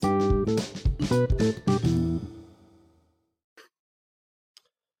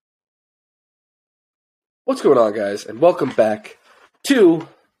What's going on, guys, and welcome back to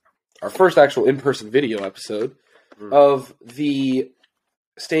our first actual in-person video episode of the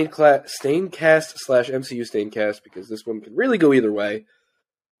Staincast / MCU Staincast, because this one can really go either way,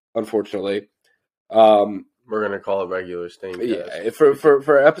 unfortunately. We're going to call it regular Staincast. Yeah,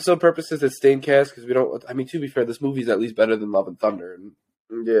 for episode purposes, it's Staincast, because we don't... I mean, to be fair, this movie's at least better than Love and Thunder, and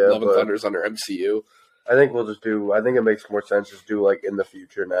Love and Thunder's under MCU. I think I think it makes more sense to do, like, in the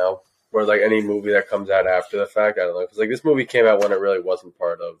future now. Or, like, any movie that comes out after the fact, I don't know. Because, like, this movie came out when it really wasn't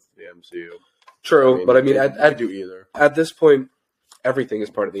part of the MCU. True, but I mean, I'd do either. At this point, everything is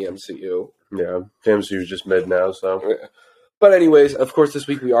part of the MCU. Yeah, the MCU's just mid now, so. Yeah. But anyways, of course, this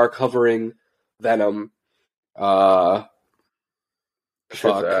week we are covering Venom. Fuck.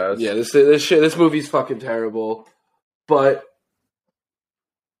 Yeah, this movie's fucking terrible. But,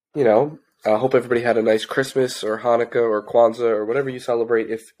 you know... I hope everybody had a nice Christmas or Hanukkah or Kwanzaa or whatever you celebrate.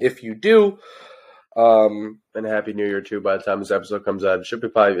 If you do, and Happy New Year too. By the time this episode comes out, it's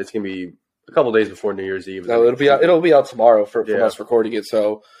gonna be a couple days before New Year's Eve. No, it'll be out tomorrow from us recording it.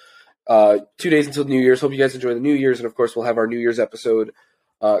 So 2 days until New Year's. Hope you guys enjoy the New Year's, and of course we'll have our New Year's episode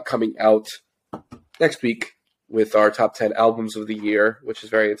coming out next week with our top 10 albums of the year, which is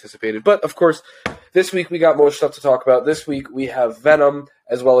very anticipated. But of course, this week we got more stuff to talk about. This week we have Venom,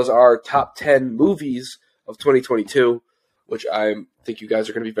 as well as our top 10 movies of 2022, which I think you guys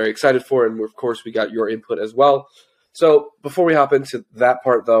are going to be very excited for. And of course, we got your input as well. So before we hop into that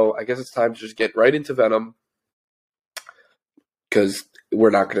part, though, I guess it's time to just get right into Venom, because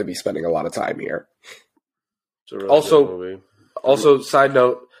we're not going to be spending a lot of time here. It's a really good movie. Also, side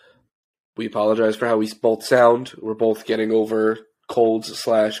note, we apologize for how we both sound. We're both getting over colds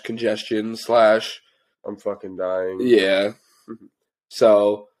 / congestion / I'm fucking dying. Yeah.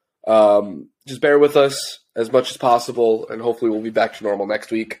 So, just bear with us as much as possible, and hopefully we'll be back to normal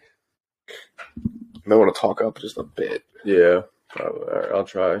next week. I want to talk up just a bit. Yeah. All right, I'll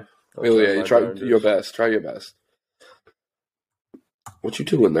try. You try your best. Try your best. What you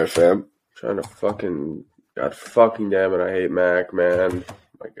doing there, fam? Trying to fucking... God fucking damn it, I hate Mac, man.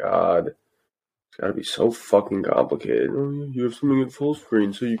 My God. It's gotta be so fucking complicated. Oh, yeah, you have something in full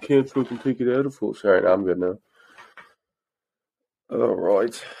screen, so you can't fucking take it out of full screen. Alright, I'm good now.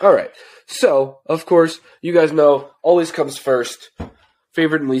 Alright. So, of course, you guys know, always comes first,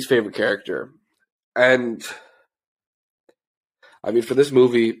 favorite and least favorite character. And, I mean, for this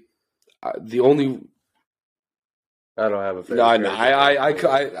movie, the only... I don't have a favorite character. I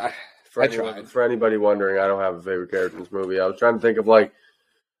tried. For anybody wondering, I don't have a favorite character in this movie. I was trying to think of, like,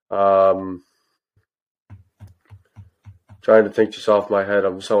 trying to think just off my head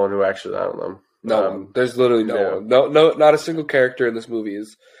of someone who actually, I don't know. No, there's literally no one. No, not a single character in this movie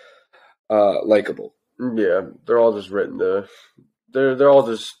is likable. Yeah, they're all just written to. They're all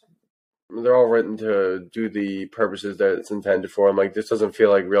written to do the purposes that it's intended for. And like, this doesn't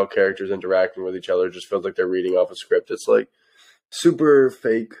feel like real characters interacting with each other. It just feels like they're reading off a script. It's like super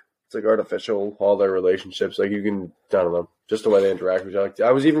fake. It's like artificial. All their relationships, like you can, I don't know, just the way they interact with each other.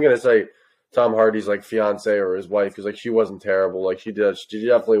 I was even gonna say Tom Hardy's like fiance or his wife, because like she wasn't terrible. Like she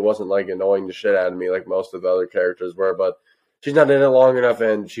definitely wasn't like annoying the shit out of me like most of the other characters were. But she's not in it long enough,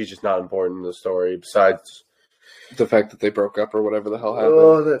 and she's just not important in the story. Besides the fact that they broke up or whatever the hell happened.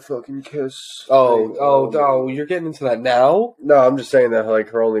 Oh, that fucking kiss. Oh, you're getting into that now? No, I'm just saying that like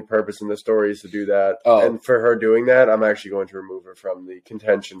her only purpose in the story is to do that. Oh. And for her doing that, I'm actually going to remove her from the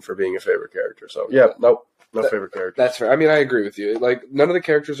contention for being a favorite character. So yeah, no favorite character. That's fair. I mean, I agree with you. Like, none of the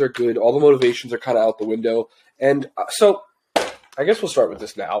characters are good. All the motivations are kind of out the window. And so, I guess we'll start with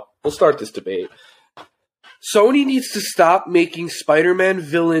this now. We'll start this debate. Sony needs to stop making Spider-Man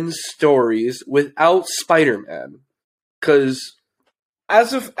villain stories without Spider-Man, because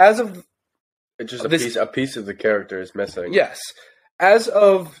as of it's just a piece of the character is missing. Yes, as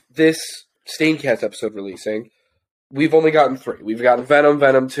of this Staincast episode releasing, we've only gotten 3. We've gotten Venom,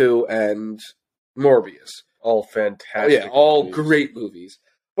 Venom 2, and Morbius. All fantastic. Yeah, all great movies.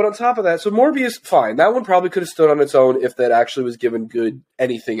 But on top of that, so Morbius, fine. That one probably could have stood on its own if that actually was given good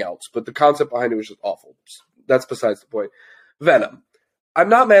anything else. But the concept behind it was just awful. That's besides the point. Venom. I'm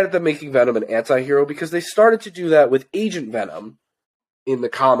not mad at them making Venom an anti-hero, because they started to do that with Agent Venom in the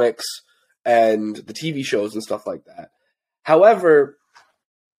comics and the TV shows and stuff like that. However,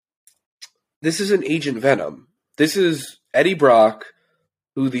 this isn't Agent Venom. This is Eddie Brock,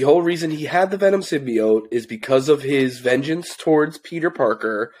 who the whole reason he had the Venom symbiote is because of his vengeance towards Peter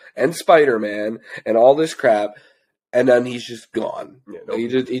Parker and Spider-Man and all this crap, and then he's just gone. Yeah, nope.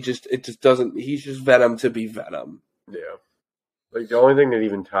 He's just Venom to be Venom. Yeah. Like, the only thing that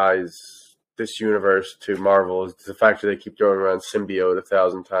even ties this universe to Marvel is the fact that they keep throwing around symbiote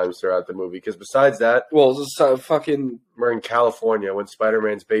 1,000 times throughout the movie. Because besides that, well, it's fucking. We're in California when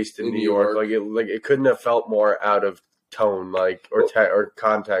Spider-Man's based in New York. Like it couldn't have felt more out of tone, or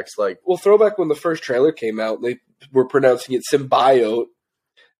context. Well, throwback when the first trailer came out, they were pronouncing it symbiote,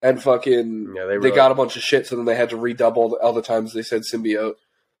 and fucking they got a bunch of shit, so then they had to redouble all the times they said symbiote.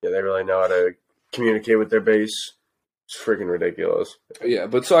 Yeah, they really know how to communicate with their base. It's freaking ridiculous. Yeah,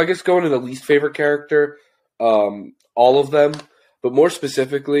 but so I guess going to the least favorite character, all of them, but more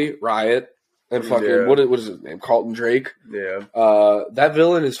specifically, Riot and fucking what is his name? Carlton Drake. Yeah. That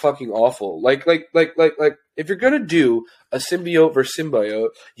villain is fucking awful. Like, if you're gonna do a symbiote versus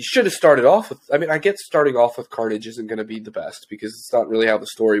symbiote, you should have started off with. I mean, I get starting off with Carnage isn't gonna be the best because it's not really how the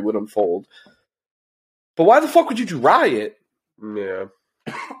story would unfold. But why the fuck would you do Riot? Yeah.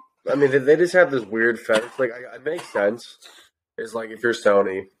 I mean, they just have this weird fetish. Like, it makes sense. It's like if you're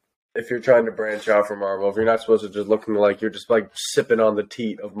Sony, if you're trying to branch out from Marvel, if you're not supposed to just looking like you're just like sipping on the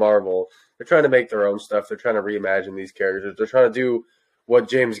teat of Marvel, they're trying to make their own stuff. They're trying to reimagine these characters. They're trying to do what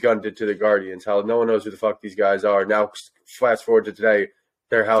James Gunn did to the Guardians, how no one knows who the fuck these guys are. Now, fast forward to today,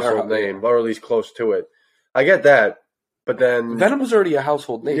 their household name, or at least close to it. I get that, but then Venom was already a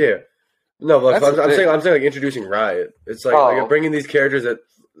household name. Yeah. No, but I'm saying like introducing Riot. It's like bringing these characters that.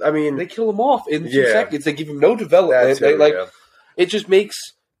 I mean, they kill him off in 2 seconds. They give him no development. It just makes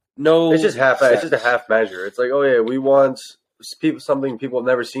no. It's just It's just a half measure. It's like, oh yeah, we want something people have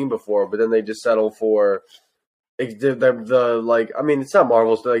never seen before, but then they just settle for the like. I mean, it's not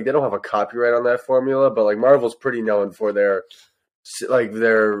Marvel's. Like they don't have a copyright on that formula, but like Marvel's pretty known for their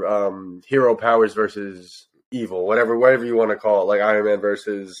hero powers versus evil, whatever you want to call it, like Iron Man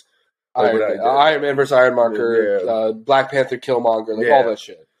versus. Iron Man versus Ironmonger, Black Panther, Killmonger, all that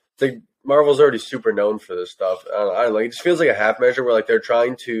shit. Like Marvel's already super known for this stuff. It just feels like a half measure where like they're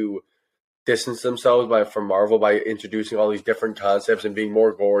trying to distance themselves from Marvel by introducing all these different concepts and being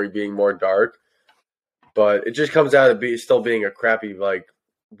more gory, being more dark. But it just comes out of still being a crappy like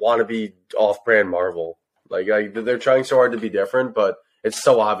wannabe off-brand Marvel. Like they're trying so hard to be different, but it's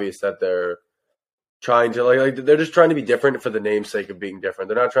so obvious that they're trying to they're just trying to be different for the name's sake of being different.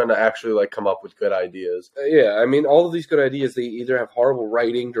 They're not trying to actually come up with good ideas. Yeah, I mean, all of these good ideas, they either have horrible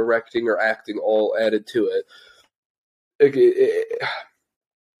writing, directing, or acting all added to it.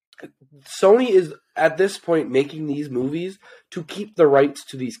 Sony is at this point making these movies to keep the rights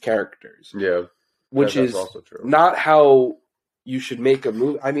to these characters. Yeah, which is also true. Not how you should make a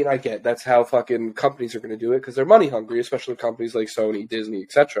movie. I mean, I get that's how fucking companies are going to do it because they're money hungry, especially companies like Sony, Disney,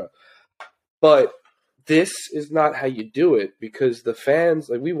 etc. But this is not how you do it because the fans,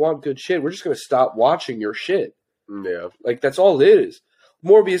 we want good shit. We're just going to stop watching your shit. Yeah. That's all it is.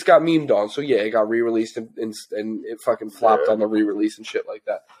 Morbius got memed on, so yeah, it got re-released and it fucking flopped on the re-release and shit like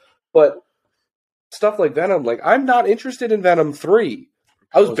that. But stuff like Venom, I'm not interested in Venom 3.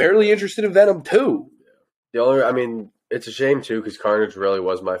 I was barely interested in Venom 2. It's a shame too because Carnage really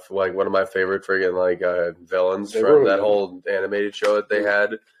was one of my favorite friggin' villains from that whole animated show that they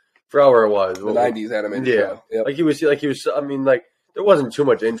had. Forgot where it was. The 90s animated show. Yep. He was, there wasn't too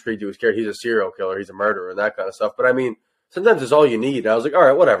much intrigue to his character. He's a serial killer. He's a murderer and that kind of stuff. But sometimes it's all you need. And I was like, all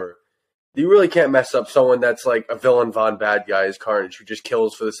right, whatever. You really can't mess up someone that's like a villain Von bad guy is Carnage who just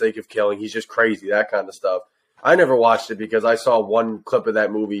kills for the sake of killing. He's just crazy, that kind of stuff. I never watched it because I saw one clip of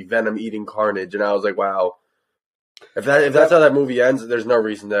that movie, Venom eating Carnage, and I was like, wow. If that's how that movie ends, there's no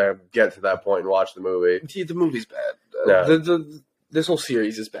reason to get to that point and watch the movie. The movie's bad. This whole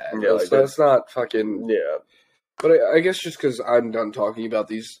series is bad. Yeah, that's not fucking... Yeah. But I guess just because I'm done talking about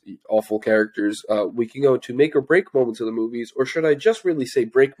these awful characters, we can go to make or break moments of the movies, or should I just really say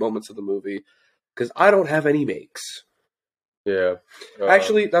break moments of the movie? Because I don't have any makes. Yeah.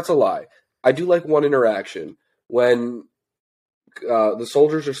 Actually, that's a lie. I do like one interaction. When the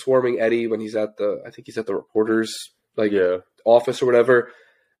soldiers are swarming Eddie when he's at the reporter's office or whatever,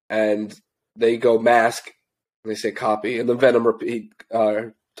 and they go mask, and they say copy, and then Venom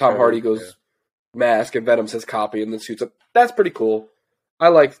Tom Hardy goes mask, and Venom says copy, and then suits up. That's pretty cool. I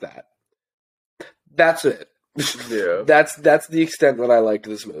liked that. That's it. Yeah. That's the extent that I liked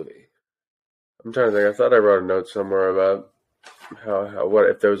this movie. I'm trying to think. I thought I wrote a note somewhere about what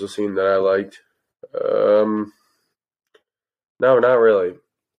if there was a scene that I liked. No, not really.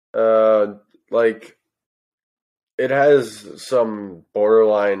 It has some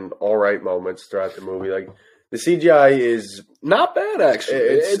borderline alright moments throughout the movie. The CGI is not bad, actually.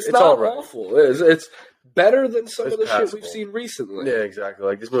 It's not all right. Awful. It's better than some of the shit we've seen recently. Yeah,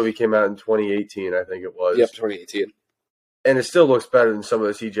 exactly. This movie came out in 2018, I think it was. Yep, 2018. And it still looks better than some of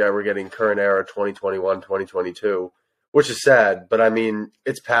the CGI we're getting current era 2021, 2022. which is sad. But I mean,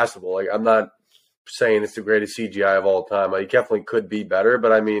 it's passable. Like, I'm not saying it's the greatest CGI of all time. Like, it definitely could be better,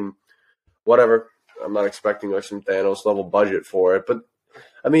 but I mean, whatever. I'm not expecting like some Thanos level budget for it, but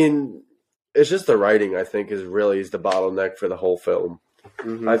I mean, it's just the writing. I think is the bottleneck for the whole film.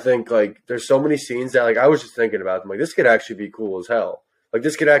 Mm-hmm. I think like there's so many scenes that like I was just thinking about them. Like, this could actually be cool as hell. Like,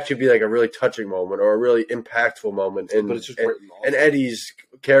 this could actually be like a really touching moment or a really impactful moment in Eddie's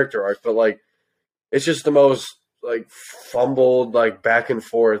character arc. But like, it's just the most like fumbled, like back and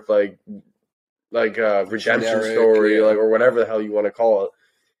forth, like redemption story, like, or whatever the hell you want to call it.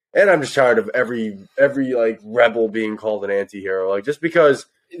 And I'm just tired of every like rebel being called an anti-hero. Like, just because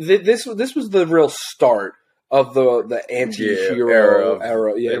this was the real start of the anti-hero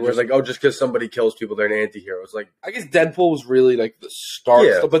era. Yeah, it was like, oh, just because somebody kills people, they're an anti-hero. It's like, I guess Deadpool was really like the start,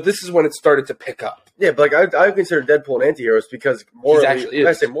 but this is when it started to pick up. Yeah, but like I consider Deadpool an anti-hero because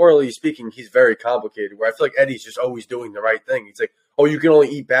morally speaking, he's very complicated. Where I feel like Eddie's just always doing the right thing. He's like, oh, you can only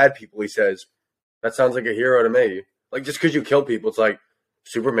eat bad people. He says, that sounds like a hero to me. Like, just because you kill people, it's like,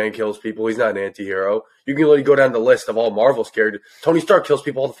 Superman kills people. He's not an anti-hero. You can literally go down the list of all Marvel's characters. Tony Stark kills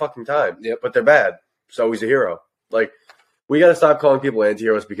people all the fucking time. Yep. But they're bad. So he's a hero. Like, we got to stop calling people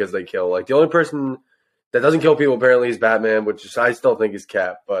anti-heroes because they kill. Like, the only person that doesn't kill people apparently is Batman, which I still think is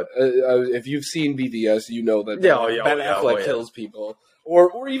Cap. But if you've seen BVS, you know that Ben Affleck kills people.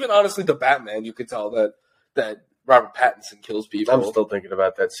 Or even, honestly, the Batman, you could tell that Robert Pattinson kills people. I'm still thinking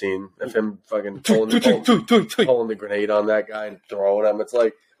about that scene of him fucking pulling the grenade on that guy and throwing him. It's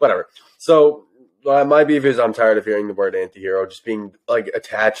like, whatever. So, my beef is I'm tired of hearing the word anti-hero just being, like,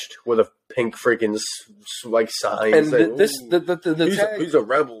 attached with a pink freaking, like, sign. And saying, the tag, he's a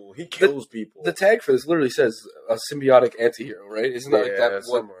rebel. He kills people. The tag for this literally says a symbiotic anti-hero, right? Isn't that like that?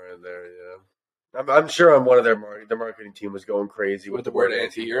 Somewhere in there, yeah. I'm sure on one of the marketing team was going crazy with the word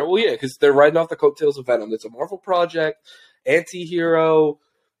anti-hero. Well, yeah, because they're riding off the coattails of Venom. It's a Marvel project, anti-hero.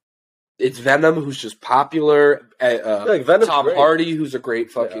 It's Venom, who's just popular. Like Tom Hardy, who's a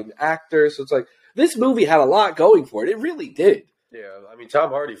great fucking actor. So it's like, this movie had a lot going for it. It really did. Yeah, I mean, Tom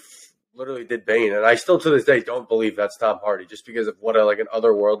Hardy literally did Bane, and I still to this day don't believe that's Tom Hardy, just because of what an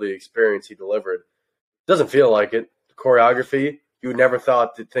otherworldly experience he delivered. Doesn't feel like it. The choreography. You would never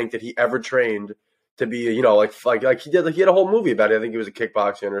think that he ever trained to be, like he did. Like, he had a whole movie about it. I think he was a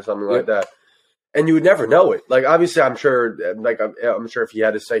kickboxing or something like that. And you would never know it. Like, obviously, I'm sure if he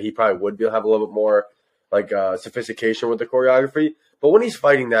had to say, he probably would have a little bit more sophistication with the choreography. But when he's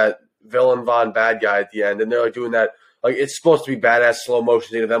fighting that villain Von bad guy at the end, and they're like doing that, like, it's supposed to be badass slow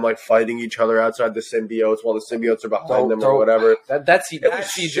motion scene of them like fighting each other outside the symbiotes while the symbiotes are behind them or whatever. That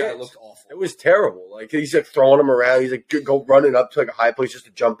CGI looked awful. It was terrible. Like, he's like throwing him around. He's like go running up to like a high place just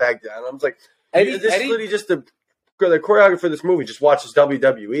to jump back down. I was like, this is literally just the choreographer for this movie just watches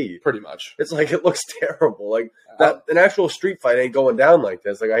WWE. Pretty much. It's like, it looks terrible. Like, an actual street fight ain't going down like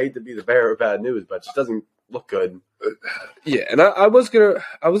this. Like, I hate to be the bearer of bad news, but it just doesn't look good. Yeah, and I was gonna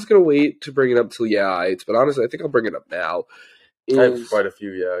wait to bring it up till but honestly, I think I'll bring it up now. I have quite a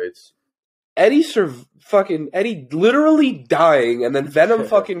few it's Eddie literally dying, and then Venom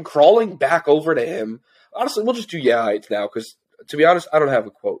fucking crawling back over to him. Honestly, we'll just do it's now, because to be honest, I don't have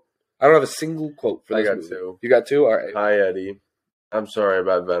a quote. I don't have a single quote for this movie. Two. You got two? All right. Hi, Eddie. I'm sorry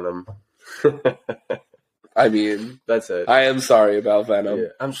about Venom. I mean, that's it. I am sorry about Venom. Yeah,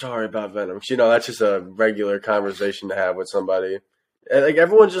 I'm sorry about Venom. That's just a regular conversation to have with somebody. And, like,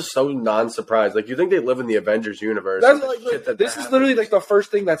 everyone's just so non-surprised. Like, you think they live in the Avengers universe. This is literally like the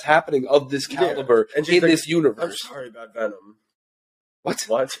first thing that's happening of this caliber in this universe. I'm sorry about Venom. What?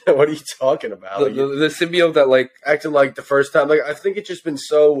 What are you talking about? The symbiote that acting like the first time. Like, I think it's just been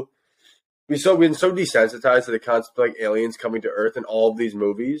we've been so desensitized to the concept of aliens coming to Earth in all of these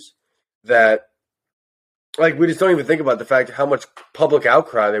movies that we just don't even think about the fact of how much public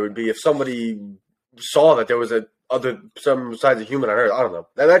outcry there would be if somebody saw that there was some besides a human on Earth. I don't know.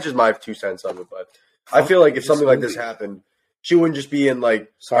 And that's just my 2 cents on it, but I feel like if something like this happened, she wouldn't just be in a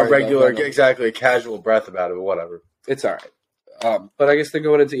regular, a casual breath about it, but whatever. It's all right. But I guess they're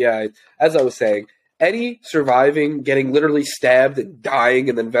going into, as I was saying, Eddie surviving, getting literally stabbed and dying,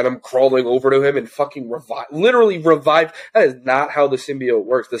 and then Venom crawling over to him and fucking literally revived. That is not how the symbiote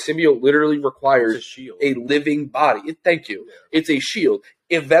works. The symbiote literally requires a living body. Thank you. It's a shield.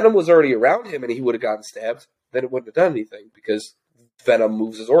 If Venom was already around him and he would have gotten stabbed, then it wouldn't have done anything, because Venom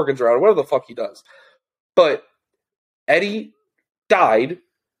moves his organs around, whatever the fuck he does. But Eddie died,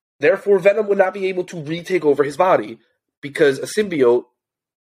 therefore Venom would not be able to retake over his body, because a symbiote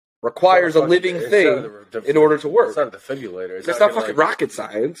requires a living thing in order to work. It's not a defibrillator. It's not fucking rocket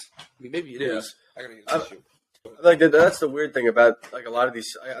science. I mean, maybe it is. I gotta get this that's the weird thing about a lot of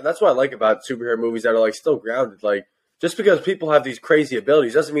these. That's what I like about superhero movies that are still grounded. just because people have these crazy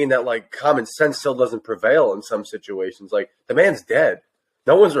abilities doesn't mean that like common sense still doesn't prevail in some situations. Like the man's dead,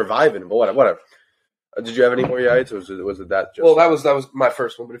 no one's reviving him. But whatever. Did you have any more yachts, or was it that? Just well, that was my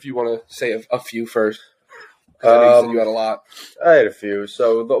first one. But if you want to say a few first, 'cause I know you said you had a lot. I had a few.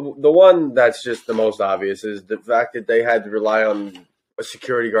 So the one that's just the most obvious is the fact that they had to rely on a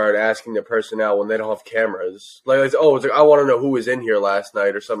security guard asking the personnel when they don't have cameras. It's like I want to know who was in here last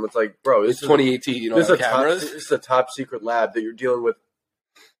night or something. It's like, bro, It's 2018. You don't have cameras. This is a top secret lab that you're dealing with.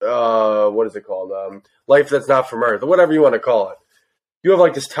 What is it called? Life that's not from Earth, or whatever you want to call it. You have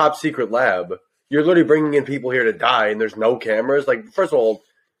like this top secret lab. You're literally bringing in people here to die, and there's no cameras. Like, first of all,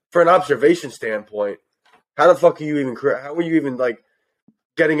 for an observation standpoint, how the fuck are you even? How are you even like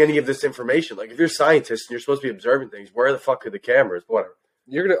getting any of this information? Like, if you're scientists and you're supposed to be observing things, where the fuck are the cameras? Whatever.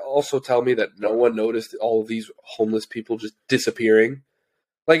 You're gonna also tell me that no one noticed all of these homeless people just disappearing,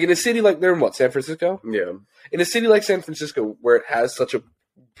 like in a city like they're in what, San Francisco? Yeah. In a city like San Francisco, where it has such a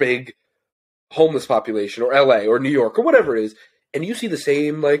big homeless population, or LA, or New York, or whatever it is, and you see the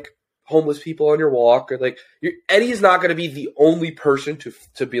same like homeless people on your walk, or like Eddie is not going to be the only person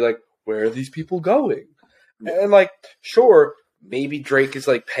to be like, where are these people going? And like, sure, maybe Drake is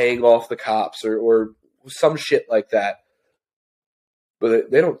like paying off the cops or some shit like that, but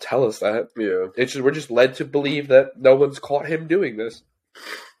they don't tell us that. Yeah, we're just led to believe that no one's caught him doing this.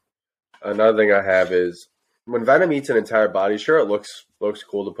 Another thing I have is when Venom eats an entire body, sure, it looks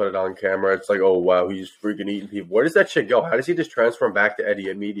cool to put it on camera. It's like, oh wow, he's freaking eating people. Where does that shit go? How does he just transform back to Eddie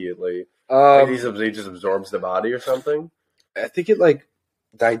immediately? Like he just absorbs the body or something? I think it like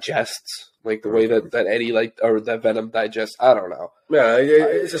digests, like the way that Eddie or that Venom digests. I don't know. Yeah,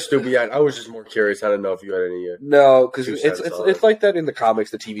 it's a stupid. I was just more curious. I didn't know if you had any. No, because it's like that in the comics,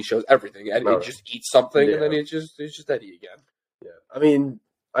 the TV shows, everything. Eddie just eats something and then it's just Eddie again. Yeah, I mean,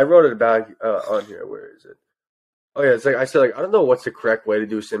 I wrote it back on here. Where is it? Oh yeah, it's like I said. Like I don't know what's the correct way to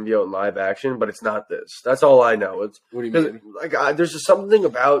do symbiote in live action, but it's not this. That's all I know. It's what do you mean? Like there's just something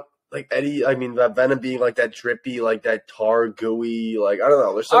about like Eddie. I mean, that Venom being like that drippy, like that tar gooey. Like I don't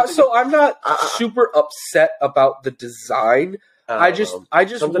know. There's something. So I'm not super upset about the design. I just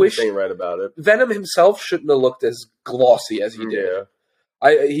wish ain't right about it. Venom himself shouldn't have looked as glossy as he did.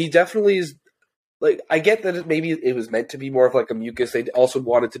 Yeah. He definitely is. Like I get that maybe it was meant to be more of like a mucus. They also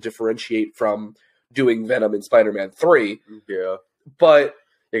wanted to differentiate from doing Venom in Spider-Man 3. Yeah. But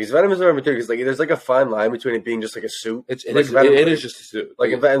because Venom is Venom 3, because like there's like a fine line between it being just like a suit. It is just a suit. Like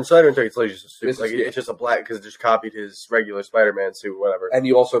in Spider-Man 3, it's literally just a suit. It's just a black, because it just copied his regular Spider-Man suit, whatever. And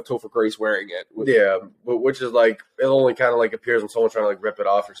you also have Topher Grace wearing it. Yeah, which is like, it only kind of like appears when someone's trying to like rip it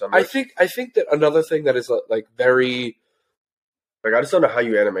off or something. I think that another thing that is like very... Like, I just don't know how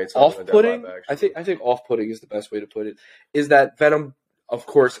you animate something off-putting, like that. I think off-putting is the best way to put it, is that Venom, of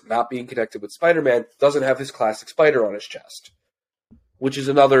course, not being connected with Spider-Man, doesn't have his classic spider on his chest, which is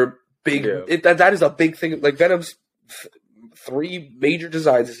another big... Yeah. That is a big thing. Like, Venom's three major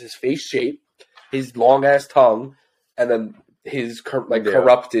designs is his face shape, his long-ass tongue, and then his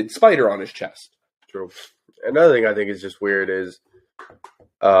corrupted spider on his chest. True. Another thing I think is just weird is...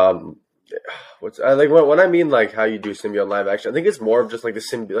 when I mean like how you do symbiote live action, I think it's more of just like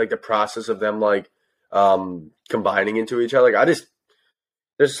the process of them like combining into each other. Like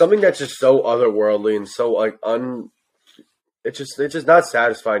there's something that's just so otherworldly and so like it's just not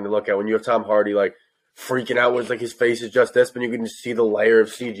satisfying to look at when you have Tom Hardy like freaking out when like his face is just this, but you can just see the layer of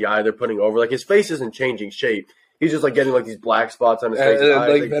CGI they're putting over. Like his face isn't changing shape. He's just like getting like these black spots on his face. And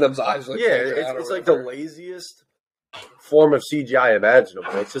like Venom's eyes. Like, it's like the laziest form of CGI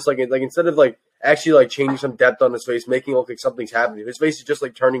imaginable. It's just like instead of like actually like changing some depth on his face, making it look like something's happening, his face is just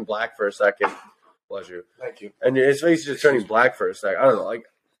like turning black for a second. Bless you. Thank you. And his face is just turning black for a second. I don't know. Like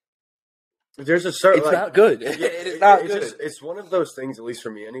there's a certain. It's not good. It is not good. It's one of those things, at least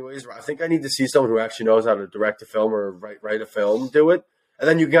for me, anyways. Where I think I need to see someone who actually knows how to direct a film or write a film do it, and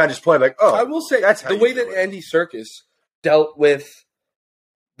then you can just play like, oh, I will say that's the way that Andy Serkis dealt with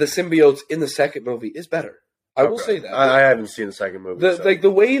the symbiotes in the second movie is better. I will say that. I haven't seen the second movie. Like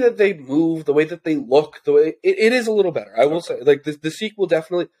the way that they move, the way that they look, the way it is a little better. I will say, like the sequel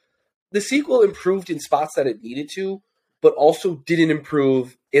definitely, the sequel improved in spots that it needed to, but also didn't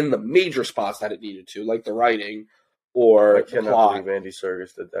improve in the major spots that it needed to, like the writing or I cannot believe Andy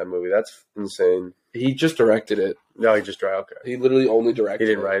Serkis did that movie. That's insane. He just directed it. No, he just directed. Okay. He literally only directed.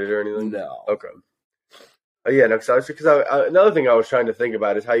 He didn't write it or anything. No. Okay. Yeah, no. Because another thing I was trying to think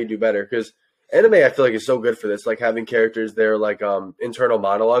about is how you do better because. Anime, I feel like, is so good for this, like having characters there, like internal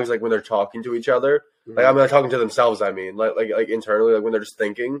monologues, like when they're talking to each other, like I mean, they're talking to themselves. I mean, like internally, like when they're just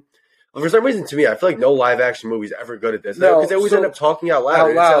thinking. For some reason, to me, I feel like no live action movie is ever good at this. No, Because they always end up talking out loud.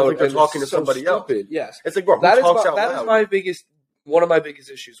 It sounds like they're talking to somebody else. Yes, it's like, bro, who talks out loud? That is my biggest. One of my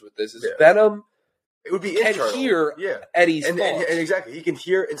biggest issues with this is Venom. It would be can internal. Hear Eddie's thoughts. And exactly, he can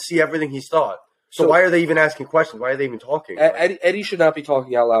hear and see everything he's thought. So why are they even asking questions? Why are they even talking? Eddie should not be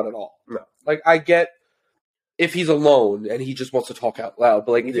talking out loud at all. No. Like, I get if he's alone and he just wants to talk out loud,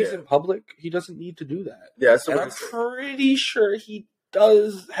 but like if he's in public, he doesn't need to do that. Yeah, and I'm pretty sure he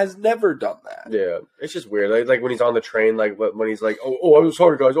has never done that. Yeah, it's just weird. Like when he's on the train, like when he's like, oh, I'm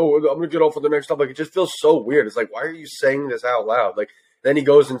sorry, guys. Oh, I'm gonna get off for the next stop. Like it just feels so weird. It's like, why are you saying this out loud? Like then he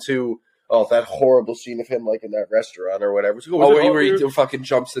goes into that horrible scene of him like in that restaurant or whatever. So, where he fucking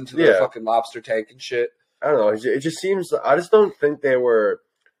jumps into the fucking lobster tank and shit. I don't know. It just seems. I just don't think they were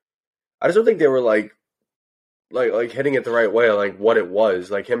like hitting it the right way. Like what it was.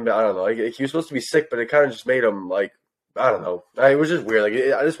 Like him. I don't know. Like he was supposed to be sick, but it kind of just made him like. I don't know. It was just weird. Like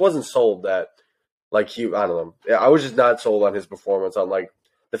I just wasn't sold that. Like I don't know. I was just not sold on his performance. On like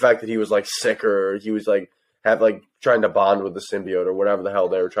the fact that he was like sick or he was like trying to bond with the symbiote or whatever the hell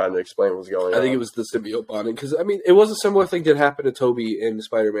they were trying to explain was going on. I think it was the symbiote bonding because I mean it was a similar thing that happened to Toby in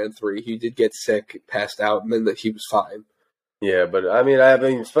Spider-Man 3. He did get sick, passed out, and then that he was fine. Yeah, but I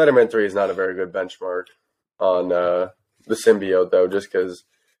mean, Spider-Man 3 is not a very good benchmark on the symbiote though, just because.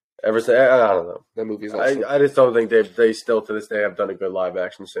 I don't know. That movie's I just don't think they still to this day have done a good live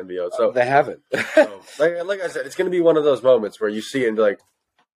action symbiote. So they haven't. like I said, it's going to be one of those moments where you see it and be like,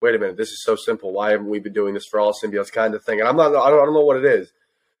 wait a minute, this is so simple. Why haven't we been doing this for all symbiotes? Kind of thing. And I don't know what it is,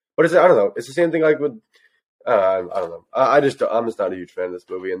 but I don't know. It's the same thing like with. I don't know. I'm just not a huge fan of this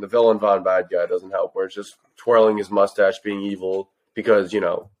movie, and the villain Von Bad Guy doesn't help. Where it's just twirling his mustache, being evil because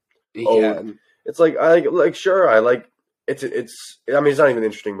it's like sure I like. It's I mean, it's not even an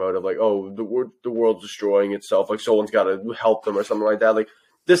interesting motive. Like, the world's destroying itself. Like, someone's got to help them or something like that. Like,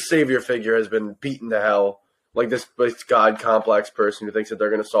 this savior figure has been beaten to hell. Like, this God complex person who thinks that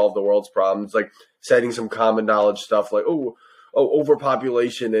they're going to solve the world's problems. Like, setting some common knowledge stuff like,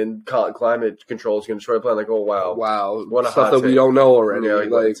 overpopulation and climate control is going to destroy the planet. Like, wow. What a stuff hot that take. we don't know already. Yeah,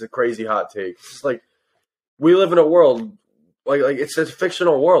 like, it's a crazy hot take. It's just like, we live in a world, like it's a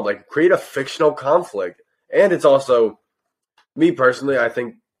fictional world. Like, create a fictional conflict. And it's also... Me personally, I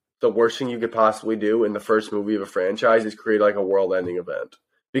think the worst thing you could possibly do in the first movie of a franchise is create like a world-ending event.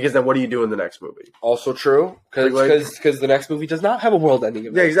 Because then what do you do in the next movie? Also true, because the next movie does not have a world-ending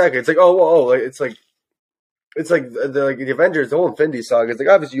event. Yeah, exactly. It's like it's like the Avengers, the whole Infinity Saga. It's like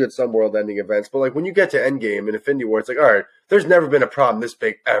obviously you had some world-ending events, but like when you get to Endgame and Infinity War, it's like all right, there's never been a problem this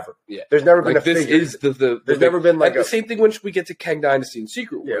big ever. Yeah, there's never been a this figure. Is there's never been like the same thing when we get to Kang Dynasty and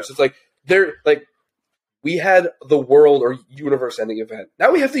Secret Wars. Yeah. It's like they're like. We had the world or universe-ending event.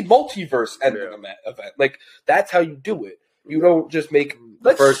 Now we have the multiverse-ending event. Like, that's how you do it. You don't just make...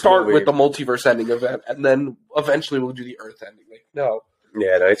 Let's start with the multiverse-ending event, and then eventually we'll do the Earth-ending. Like, no.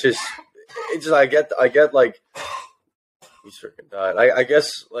 Yeah, no, it's just... I get, like... He's freaking died. I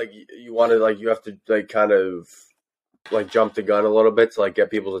guess, like, you want to, like, you have to, like, kind of, like, jump the gun a little bit to, like,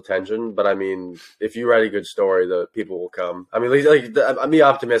 get people's attention. But, I mean, if you write a good story, the people will come. I mean, me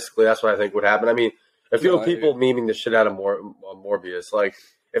optimistically, that's what I think would happen. I mean... I feel people memeing the shit out of Morbius. Like,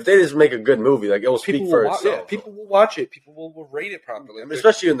 if they just make a good movie, like, it will speak for itself. Yeah, people will watch it. People will rate it properly. I mean,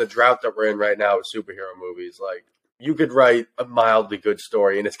 especially in the drought that we're in right now with superhero movies. Like, you could write a mildly good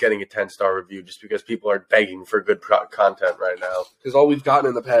story, and it's getting a 10-star review just because people are begging for good content right now. Because all we've gotten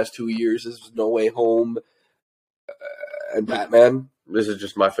in the past 2 years is No Way Home and Batman. This is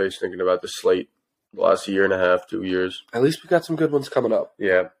just my face thinking about the slate. The last year and a half, 2 years. At least we got some good ones coming up.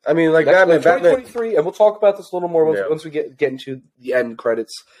 Yeah. I mean, like, Batman 2023, and we'll talk about this a little more once we get into the end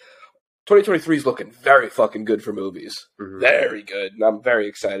credits. 2023 is looking very fucking good for movies. Mm-hmm. Very good. And I'm very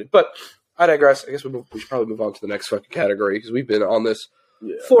excited. But I digress. I guess we should probably move on to the next fucking category because we've been on this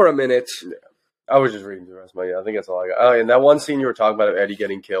for a minute. Yeah. I was just reading the rest of my. I think that's all I got. Oh, and that one scene you were talking about of Eddie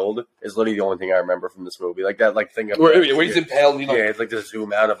getting killed is literally the only thing I remember from this movie. Like that, like thing of where he's impaled. It's like the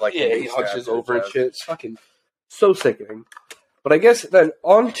zoom out of like he hunches over and shit. It's fucking so sickening. But I guess then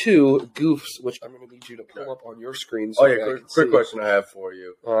on to goofs, which I'm going to need you to pull up on your screen. So quick question I have for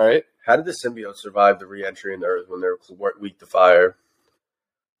you. All right, how did the symbiote survive the re-entry in the Earth when they were weak to fire?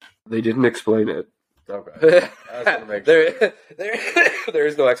 They didn't explain it. Okay. There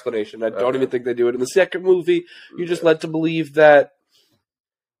is no explanation. I don't even think they do it in the second movie. You just led to believe that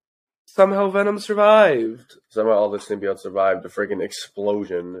somehow Venom survived. Somehow all the symbiotes survived the freaking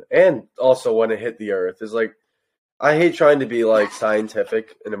explosion. And also when it hit the Earth, is like, I hate trying to be like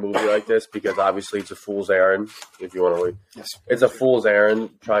scientific in a movie like this because obviously it's a fool's errand, if you want to leave. Yes. It's a fool's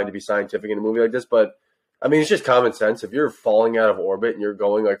errand trying to be scientific in a movie like this, but I mean, it's just common sense. If you're falling out of orbit and you're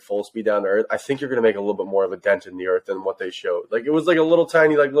going like full speed down to Earth, I think you're going to make a little bit more of a dent in the Earth than what they showed. Like, it was like a little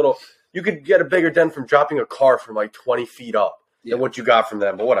tiny, like little. You could get a bigger dent from dropping a car from like 20 feet up than what you got from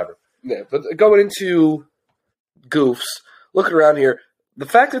them. But whatever. Yeah, but going into goofs, looking around here, the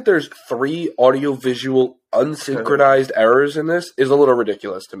fact that there's 3 audio-visual unsynchronized errors in this is a little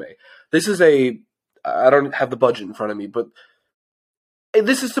ridiculous to me. This is I don't have the budget in front of me, but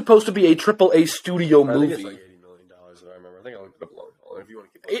this is supposed to be a AAA studio movie. I think it's like $80 million, if I remember. I think I looked it up long haul. If you want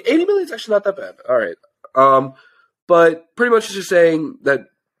to keep $80 million is actually not that bad. All right. But pretty much it's just saying that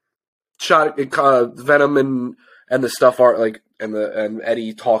Venom and the stuff are like, and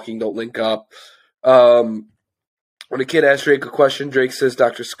Eddie talking don't link up. When a kid asks Drake a question, Drake says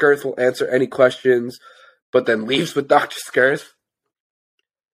Dr. Skirth will answer any questions, but then leaves with Dr. Skirth.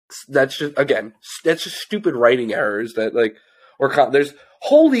 That's just stupid writing errors that there's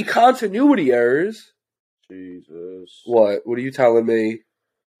holy continuity errors. Jesus. What are you telling me?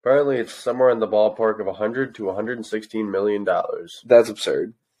 Apparently it's somewhere in the ballpark of $100 to $116 million. That's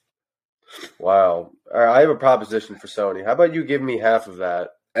absurd. Wow. All right, I have a proposition for Sony. How about you give me half of that?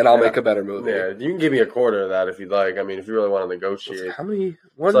 And I'll make a better movie. Yeah, you can give me a quarter of that if you'd like. I mean, if you really want to negotiate. How many?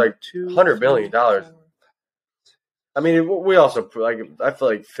 It's like $100 million. I mean, we also, like, I feel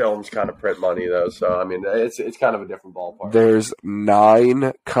like films kind of print money, though. So, I mean, it's kind of a different ballpark. There's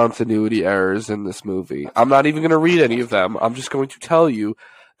 9 continuity errors in this movie. I'm not even going to read any of them. I'm just going to tell you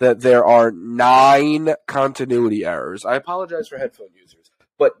that there are 9 continuity errors. I apologize for headphone users.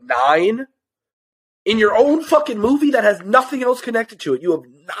 But 9? In your own fucking movie that has nothing else connected to it, you have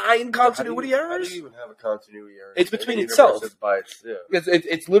 9 continuity errors? How do you even have a continuity error? It's between itself. Yeah.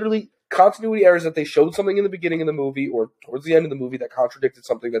 It's literally continuity errors that they showed something in the beginning of the movie or towards the end of the movie that contradicted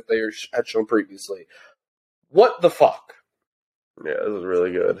something that they had shown previously. What the fuck? Yeah, this is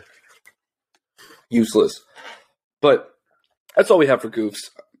really good. Useless. But that's all we have for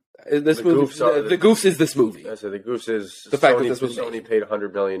Goofs. The Goofs is this movie. I said the Goofs is the fact that this was Sony paid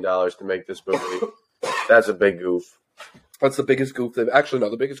 $100 million to make this movie. That's a big goof. That's the biggest goof they've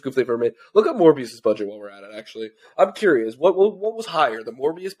the biggest goof they've ever made. Look at Morbius' budget while we're at it. Actually, I'm curious. What was higher, the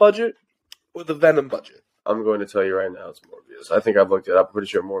Morbius budget or the Venom budget? I'm going to tell you right now, it's Morbius. I think I've looked it up. I'm pretty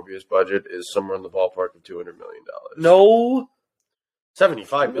sure Morbius' budget is somewhere in the ballpark of $200 million. No,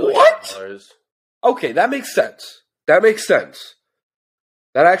 $75 million. What? Okay, that makes sense. That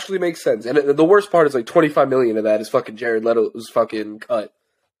actually makes sense. And the worst part is like $25 million of that is fucking Jared Leto's fucking cut.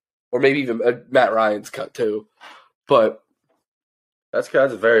 Or maybe even Matt Ryan's cut too. But that's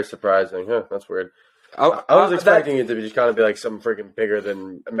very surprising. Huh, that's weird. I was expecting it to just kind of be like some freaking bigger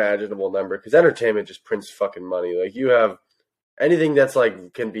than imaginable number. Because entertainment just prints fucking money. Like, you have anything that's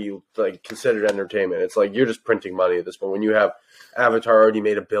like can be like considered entertainment. It's like you're just printing money at this point. When you have Avatar already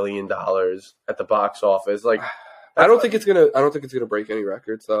made $1 billion at the box office, like. I don't think it's gonna break any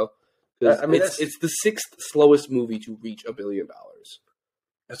records though. I mean, it's the 6th slowest movie to reach $1 billion.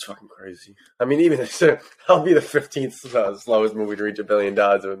 That's fucking crazy. I mean, even I'll be the 15th slowest movie to reach $1 billion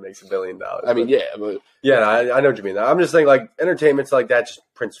if it makes $1 billion. I mean, I know what you mean. I'm just saying, like, entertainment's like that just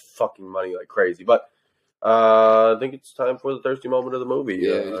prints fucking money like crazy. But I think it's time for the thirsty moment of the movie.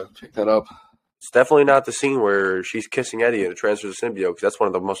 Yeah, check that up. It's definitely not the scene where she's kissing Eddie and it transfers to symbiote, because that's one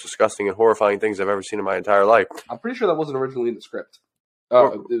of the most disgusting and horrifying things I've ever seen in my entire life. I'm pretty sure that wasn't originally in the script. I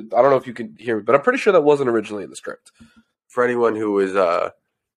don't know if you can hear me, but I'm pretty sure that wasn't originally in the script. For anyone who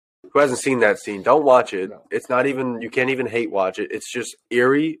hasn't seen that scene, don't watch it. No. It's not even, you can't even hate watch it. It's just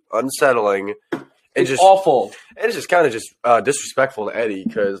eerie, unsettling. It's just awful. And it's just kind of just disrespectful to Eddie,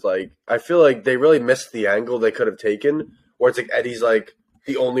 because like I feel like they really missed the angle they could have taken, where it's like Eddie's like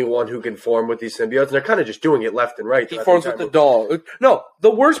the only one who can form with these symbiotes, and they're kind of just doing it left and right. He forms with the doll. No,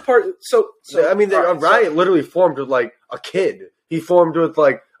 the worst part. So I mean, Riot literally formed with like a kid. He formed with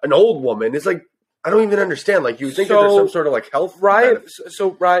like an old woman. It's like I don't even understand. Like you would think that there's some sort of like health. Riot.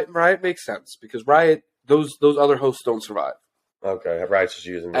 So Riot makes sense because Riot those other hosts don't survive. Okay, Riot's just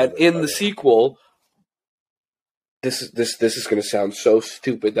using. And in the sequel, this is going to sound so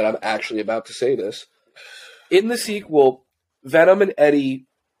stupid that I'm actually about to say this. In the sequel, Venom and Eddie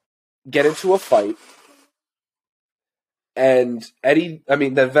get into a fight, and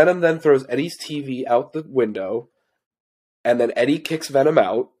Venom then throws Eddie's TV out the window, and then Eddie kicks Venom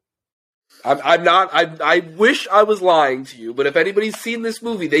out. I wish I was lying to you, but if anybody's seen this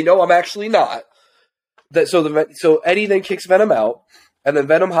movie, they know I'm actually not. So Eddie then kicks Venom out, and then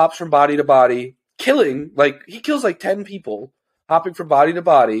Venom hops from body to body, he kills like 10 people, hopping from body to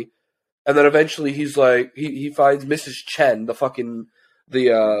body. And then eventually he's like he finds Mrs. Chen, the fucking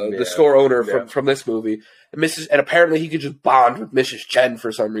the store owner from this movie. And apparently he could just bond with Mrs. Chen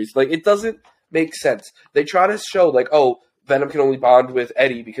for some reason. Like, it doesn't make sense. They try to show, like, oh, Venom can only bond with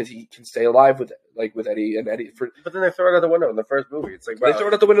Eddie because he can stay alive with Eddie and Eddie. But then they throw it out the window in the first movie. It's like, wow. They throw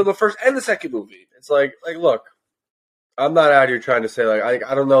it out the window in the first and the second movie. It's like, look, I'm not out here trying to say, like,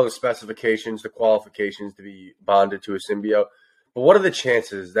 I don't know the specifications, the qualifications to be bonded to a symbiote, but what are the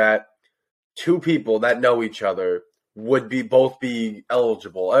chances that two people that know each other would both be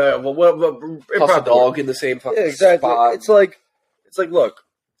eligible? Plus a dog in the same fucking spot. It's like, look,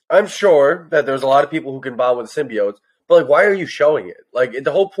 I'm sure that there's a lot of people who can bond with symbiotes, but like, why are you showing it? Like,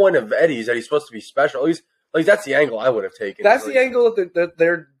 the whole point of Eddie is that he's supposed to be special. At least, like, that's the angle I would have taken. That's the angle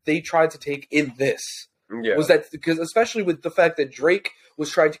that they tried to take in this. Yeah. Was that because, especially with the fact that Drake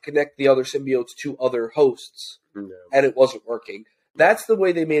was trying to connect the other symbiotes to other hosts, and it wasn't working. That's the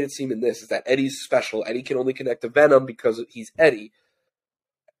way they made it seem in this, is that Eddie's special. Eddie can only connect to Venom because he's Eddie.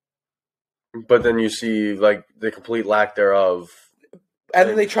 But then you see, like, the complete lack thereof. And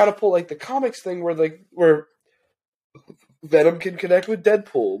then they try to pull, like, the comics thing where Venom can connect with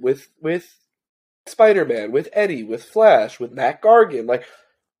Deadpool, with Spider-Man, with Eddie, with Flash, with Matt Gargan. Like,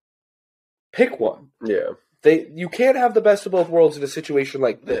 pick one. Yeah. You can't have the best of both worlds in a situation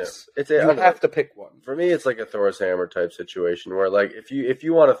like this. Yeah. You have to pick one. For me, it's like a Thor's hammer type situation where, like, if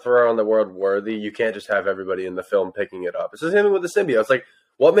you want to throw on the word worthy, you can't just have everybody in the film picking it up. It's the same thing with the symbiote. It's like,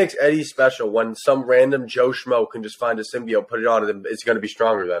 what makes Eddie special when some random Joe Schmo can just find a symbiote, put it on, and it's going to be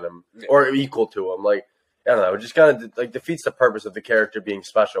stronger than him or equal to him? Like, I don't know. It just kind of like defeats the purpose of the character being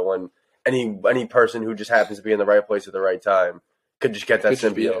special when any person who just happens to be in the right place at the right time could just get that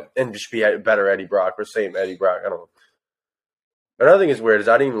symbiote and just be a better Eddie Brock or same Eddie Brock. I don't know. Another thing is weird is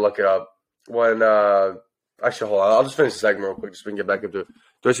I didn't even look it up when. Actually, hold on. I'll just finish the segment real quick just so we can get back into it.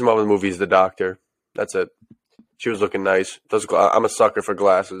 Doing some other movies. The Doctor. That's it. She was looking nice. I'm a sucker for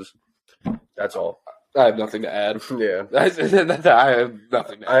glasses. That's all. I have nothing to add. Yeah. I have nothing to add.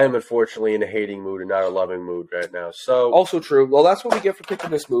 I am unfortunately in a hating mood and not a loving mood right now. So also true. Well, that's what we get for picking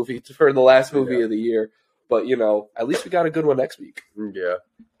this movie for the last movie of the year. But, you know, at least we got a good one next week. Yeah.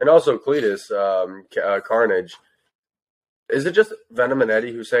 And also, Cletus, Carnage. Is it just Venom and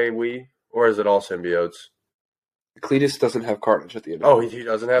Eddie who say we, or is it all symbiotes? Cletus doesn't have Carnage at the end. Oh, he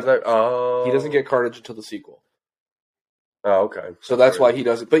doesn't have that? Oh. He doesn't get Carnage until the sequel. Oh, okay. So that's why he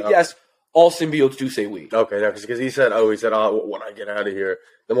doesn't. But yes, all symbiotes do say we. Okay, now because he said, when I get out of here,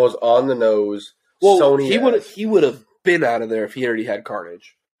 the most on the nose. Well, Sony he would have been out of there if he already had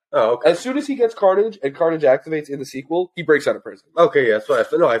Carnage. Oh, okay. As soon as he gets Carnage and Carnage activates in the sequel, he breaks out of prison. Okay, yeah,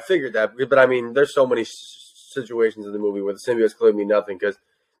 that's what I figured that. But I mean, there's so many situations in the movie where the symbiotes clearly mean nothing because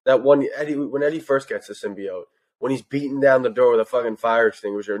that one when Eddie first gets the symbiote, when he's beating down the door with a fucking fire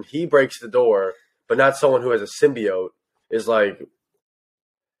extinguisher and he breaks the door, but not someone who has a symbiote, is like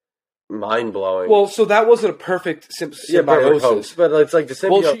mind blowing. Well, so that wasn't a perfect symbiosis, but it's like the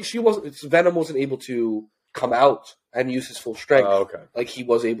symbiote. Well, she wasn't. Venom wasn't able to come out and use his full strength. Oh, okay. Like he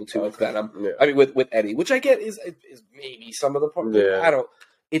was able to with Venom. Yeah. I mean, with Eddie, which I get is maybe some of the part. Yeah. I don't.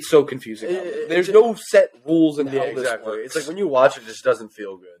 It's so confusing. There's no set rules in how this works. It's like when you watch it, just doesn't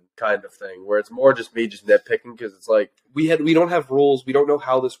feel good, kind of thing. Where it's more just me just nitpicking because it's like we don't have rules. We don't know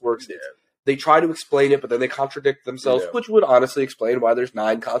how this works. Yeah. They try to explain it, but then they contradict themselves, which would honestly explain why there's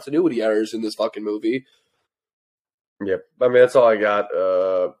 9 continuity errors in this fucking movie. Yep. I mean, that's all I got.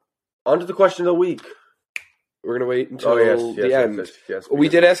 On to the question of the week. We're going to wait until the end. Yes, we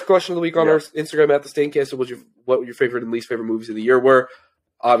did ask a question of the week on our Instagram at the Staincast. What your favorite and least favorite movies of the year were.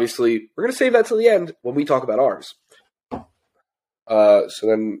 Obviously, we're going to save that till the end when we talk about ours. So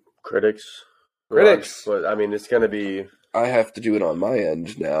then... Critics. But, I mean, it's going to be... I have to do it on my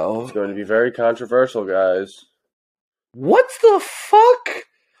end now. It's going to be very controversial, guys. What the fuck?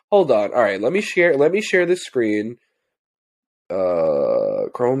 Hold on. All right, let me share this screen.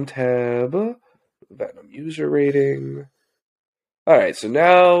 Chrome tab. Venom user rating. All right, so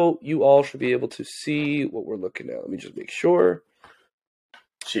now you all should be able to see what we're looking at. Let me just make sure.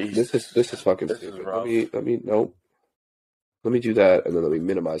 Jeez. This is fucking stupid. Let me do that, and then let me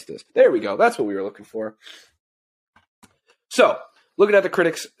minimize this. There we go. That's what we were looking for. So, looking at the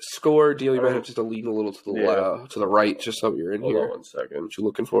critics' score, Deal, you might have just to lean a little to the right, just so you're in here. Hold on 1 second. What you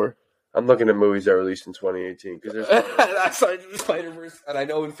looking for? I'm looking at movies that were released in 2018 because there's. I saw the Spider-Verse, and I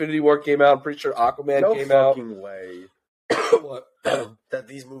know Infinity War came out. I'm pretty sure Aquaman came out. No fucking way. What? That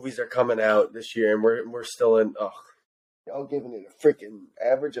these movies are coming out this year, and we're still in. Oh, y'all giving it a freaking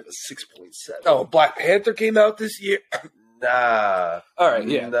average of a 6.7. Oh, Black Panther came out this year. Nah. All right,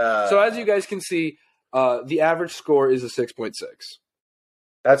 yeah. Nah. So as you guys can see, the average score is a 6.6.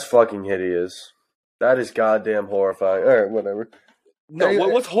 That's fucking hideous. That is goddamn horrifying. All right, whatever. No,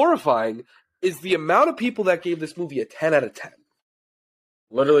 what's horrifying is the amount of people that gave this movie a 10 out of 10.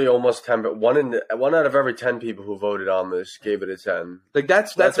 Literally almost 10, but one out of every 10 people who voted on this gave it a 10. Like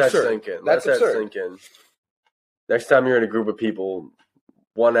that's absurd. Thinking. That's absurd. Thinking. Next time you're in a group of people,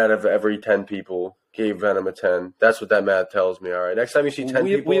 1 out of every 10 people gave Venom a 10. That's what that math tells me. All right. Next time you see 10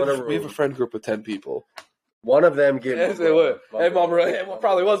 people in a room, we have a friend group of 10 people. One of them gave. Yes, it would. Hey, Mumbarilla. It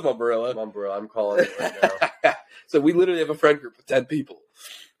probably was Mumbarilla. Mumbarilla. I'm calling it right now. So we literally have a friend group of 10 people.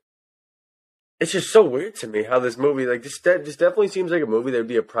 It's just so weird to me how this movie, like, this definitely seems like a movie that would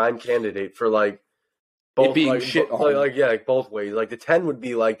be a prime candidate for, like, both, it being like, shit on. Like both ways. Like, the 10 would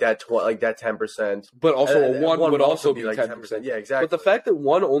be like that 10%. But also a 1 would also be like 10%. Yeah, exactly. But the fact that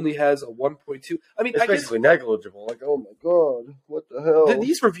 1 only has a 1.2, I mean, it's basically negligible. Like, oh my god, what the hell?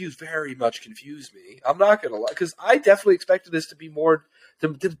 These reviews very much confuse me. I'm not going to lie, because I definitely expected this to be more,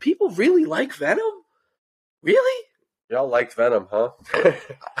 did people really like Venom? Really? Y'all liked Venom, huh?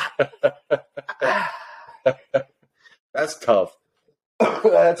 That's tough.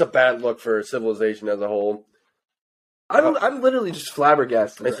 That's a bad look for civilization as a whole. I'm literally just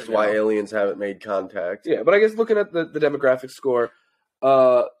flabbergasted. This is why aliens haven't made contact. Yeah, but I guess looking at the demographic score,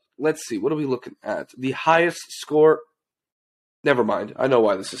 let's see. What are we looking at? The highest score. Never mind. I know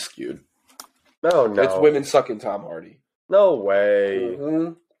why this is skewed. No. It's women sucking Tom Hardy. No way.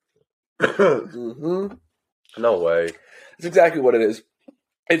 Mm-hmm. Mm-hmm. No way. That's exactly what it is.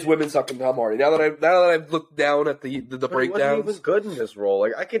 It's women sucking Tom Hardy. Now that I've looked down at the breakdowns, he wasn't even good in this role.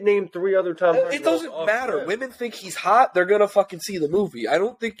 Like I could name 3 other Tom Hardy. It doesn't matter. Women think he's hot. They're gonna fucking see the movie. I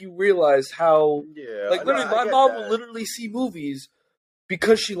don't think you realize how. Yeah. Like literally, my mom will literally see movies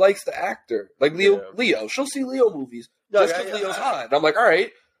because she likes the actor. Like Leo. She'll see Leo movies just because Leo's hot. And I'm like, all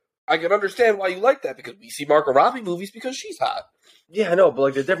right, I can understand why you like that because we see Margot Robbie movies because she's hot. Yeah, I know, but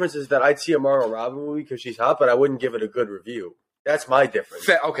like the difference is that I'd see a Margot Robbie movie because she's hot, but I wouldn't give it a good review. That's my difference.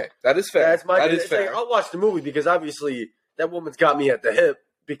 Okay, that is fair. That is fair. Like, I'll watch the movie because obviously that woman's got me at the hip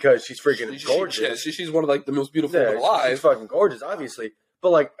because she's freaking gorgeous. She's one of like the most beautiful women alive. She's fucking gorgeous, obviously. But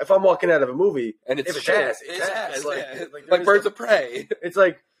like, if I'm walking out of a movie and it's ass. Like Birds of Prey. It's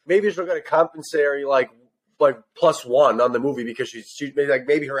like maybe she'll get a compensatory like +1 on the movie because she's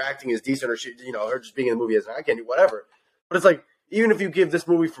maybe her acting is decent or she her just being in the movie is I can do whatever. But it's like even if you give this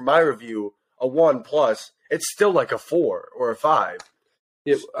movie for my review a 1+, it's still like a 4 or a 5.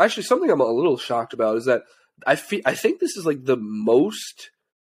 Yeah, actually, something I'm a little shocked about is that I think this is like the most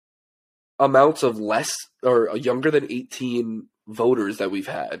amounts of less or younger than 18 voters that we've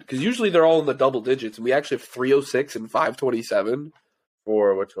had because usually they're all in the double digits, and we actually have 306 and 527.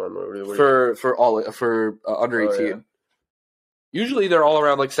 For which one? For under 18. Yeah. Usually they're all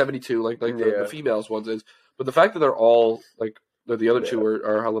around like 72, like the females ones is. But the fact that they're all like the other two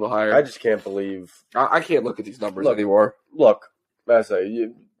are a little higher. I just can't believe. I can't look at these numbers anymore. Look, I say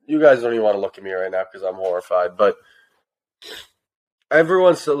you guys don't even want to look at me right now because I'm horrified. But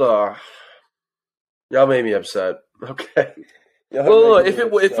everyone's still y'all made me upset. Okay. Well, if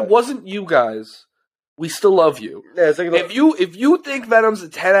it wasn't you guys, we still love you. Yeah, it's like if you think Venom's a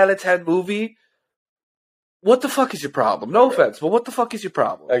 10 out of 10 movie, what the fuck is your problem? No offense, but what the fuck is your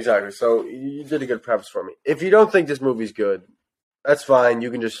problem? Exactly. So you did a good preface for me. If you don't think this movie's good, that's fine.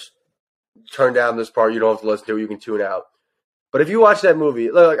 You can just turn down this part. You don't have to listen to it. You can tune out. But if you watch that movie,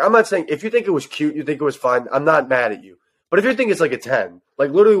 like I'm not saying if you think it was cute, you think it was fine, I'm not mad at you. But if you think it's like a 10,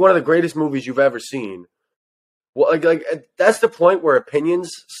 like literally one of the greatest movies you've ever seen, well, like that's the point where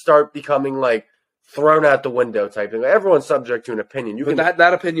opinions start becoming like thrown out the window type thing. Like, everyone's subject to an opinion.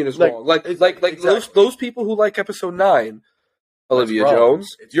 That opinion is wrong. Like exactly. those people who like episode 9, Olivia Jones,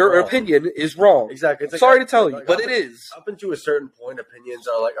 your opinion is wrong. Exactly. Sorry to tell you, but it is. Up until a certain point, opinions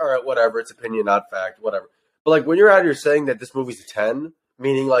are like, all right, whatever. It's opinion, not fact, whatever. But like when you're out here saying that this movie's a 10,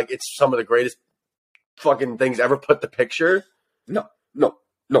 meaning like it's some of the greatest fucking things ever put the picture. No.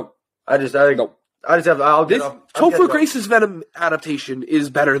 Topher Grace's Venom adaptation is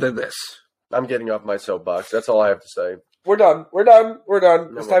better than this. I'm getting off my soapbox. That's all I have to say. We're done.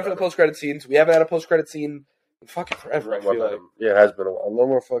 It's time for the post-credit scenes. We haven't had a post-credit scene in fucking forever, I feel like. Yeah, it has been a while. No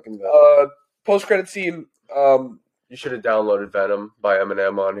more fucking Venom. Post-credit scene. You should have downloaded Venom by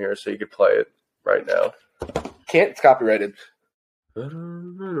Eminem on here so you could play it right now. Can't. It's copyrighted.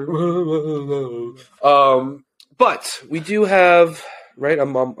 But we do have... Right?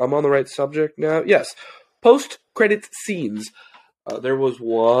 I'm on the right subject now. Yes. Post-credit scenes. There was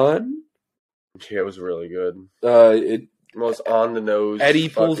one... Yeah, it was really good. It was on the nose. Eddie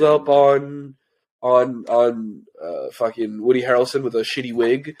pulls up on fucking Woody Harrelson with a shitty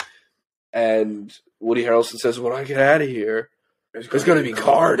wig, and Woody Harrelson says, "When I get out of here, there's going to be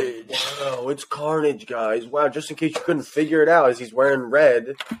carnage." Wow, it's carnage, guys! Wow, just in case you couldn't figure it out, as he's wearing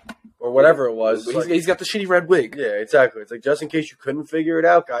red or whatever it was. He's got the shitty red wig. Yeah, exactly. It's like, just in case you couldn't figure it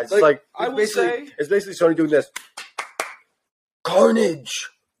out, guys. It's like I will say, it's basically Sony doing this. Carnage.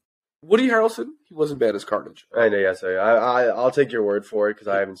 Woody Harrelson, he wasn't bad as Carnage. I know, yes, I'll take your word for it because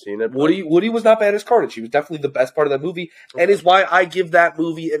I haven't seen it. Woody was not bad as Carnage. He was definitely the best part of that movie, and is why I give that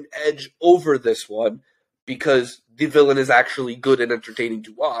movie an edge over this one, because the villain is actually good and entertaining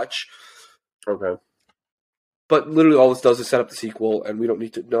to watch. Okay. But literally all this does is set up the sequel, and we don't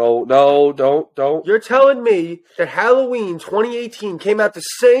need to... No, don't. You're telling me that Halloween 2018 came out the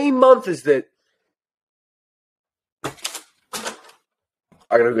same month as that?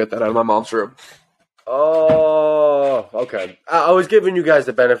 I gotta get that out of my mom's room. Oh, okay. I was giving you guys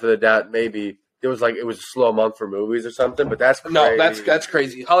the benefit of the doubt. Maybe it was a slow month for movies or something, but that's crazy. No, that's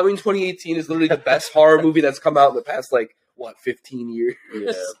crazy. Halloween 2018 is literally the best horror movie that's come out in the past, 15 years?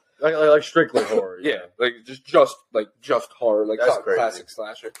 Yeah. Like strictly horror. Yeah, just horror, that's crazy. Classic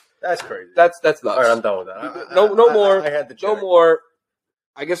slasher. That's crazy. That's nuts. All right, I'm done with that. No more. I had the no more.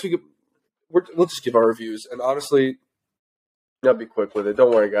 I guess we could. We'll just give our reviews, and honestly, I'll be quick with it. Don't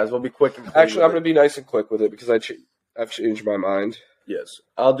worry, guys. We'll be quick. Actually, I'm going to be nice and quick with it because I've changed my mind. Yes,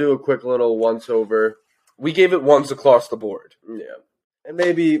 I'll do a quick little once over. We gave it ones across the board. Yeah, and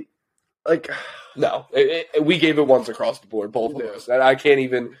maybe no, we gave it ones across the board, both of us. I can't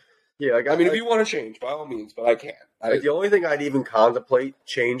even. Yeah, I mean, if you want to change, by all means, but I can't. The only thing I'd even contemplate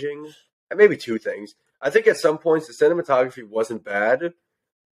changing, and maybe two things. I think at some points the cinematography wasn't bad.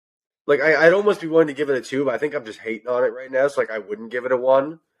 I'd almost be willing to give it a 2, but I think I'm just hating on it right now. So I wouldn't give it a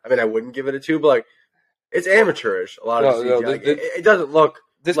 1. I mean, I wouldn't give it a 2, but it's amateurish. A lot of CGI. It doesn't look.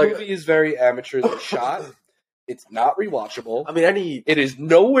 This movie is very amateurishly shot. It's not rewatchable. I mean, it is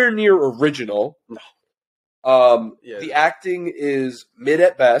nowhere near original. No. The acting is mid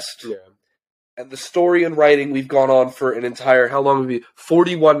at best. Yeah. And the story and writing, we've gone on for an entire, how long would it be?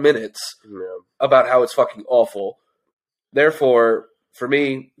 41 minutes about how it's fucking awful. Therefore, for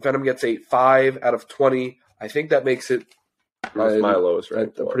me, Venom gets a 5 out of 20. I think that makes it my lowest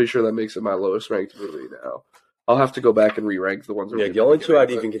ranked. I'm pretty sure that makes it my lowest ranked movie now. I'll have to go back and re-rank the ones. Yeah, the only two I'd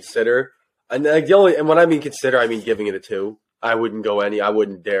even consider, and when I mean consider, I mean giving it a 2. I wouldn't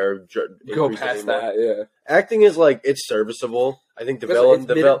dare go past that. Yeah, acting is it's serviceable. I think the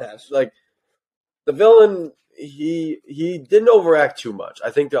villain, he didn't overact too much.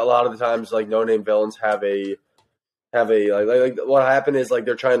 I think that a lot of the times no name villains have a what happened is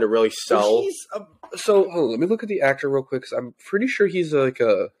they're trying to really sell. So hold on, let me look at the actor real quick because I'm pretty sure he's a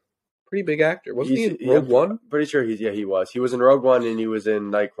pretty big actor. Wasn't he in Rogue One? Pretty sure he was. He was in Rogue One and he was in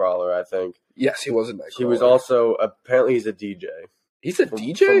Nightcrawler, I think. Yes, he was in Nightcrawler. He was also apparently he's a DJ. He's a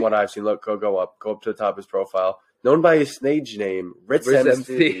DJ? From what I've seen. Look, go up to the top of his profile. Known by his stage name, Riz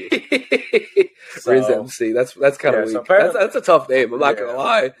MC. Riz MC. That's kind of weak. That's a tough name. I'm not gonna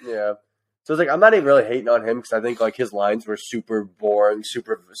lie. Yeah. So it's I'm not even really hating on him because I think his lines were super boring,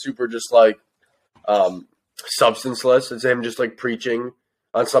 super just substanceless. It's him just preaching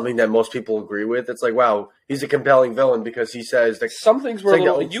on something that most people agree with. It's wow, he's a compelling villain because he says that some things were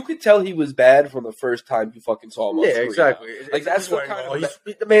you could tell he was bad from the first time you fucking saw him. Yeah, exactly. That's what kind of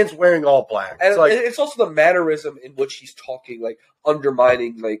the man's wearing all black. And it's also the mannerism in which he's talking,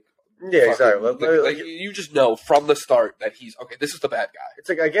 undermining, yeah, exactly. You just know from the start that he's okay. This is the bad guy. It's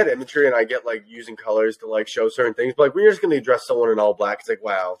I get imagery and I get using colors to show certain things, but when you're just going to address someone in all black, it's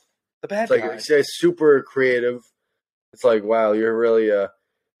wow, the bad guy. It's super creative. It's wow, you're really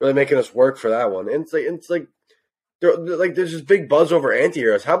making us work for that one. And there's this big buzz over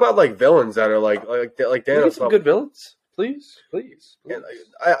anti-heroes. How about villains that are like Thanos? Some good villains, please. And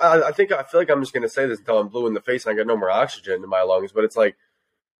I feel I'm just going to say this until I'm blue in the face and I got no more oxygen in my lungs. But it's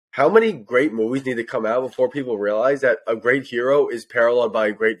how many great movies need to come out before people realize that a great hero is paralleled by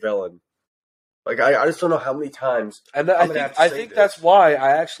a great villain? I just don't know how many times. And I think that's why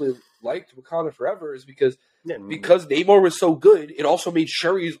I actually liked Wakanda Forever is because Namor was so good. It also made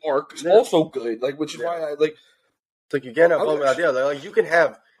Shuri's arc also good. Which is why I like. It's you can't have one without the other. You can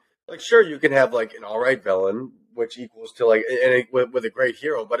have, sure, you can have an all right villain, which equals to with a great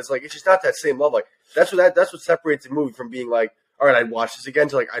hero, but it's just not that same level. That's what separates the movie from being all right, I'd watch this again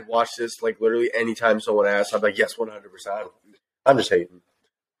to I'd watch this literally anytime someone asks. I'm yes, 100%. I'm just hating.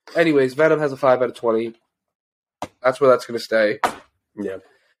 Anyways, Venom has a 5 out of 20. That's where that's going to stay. Yeah.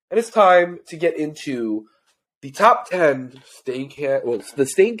 And it's time to get into the top 10 Staincast. Well, the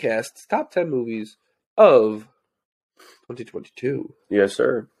Staincast's top 10 movies of 2022. Yes,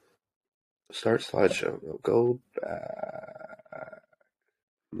 sir. Start slideshow. Go back.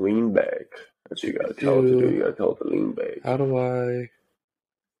 Lean back. That's what you gotta tell it to do. You gotta tell it to lean back. How do I?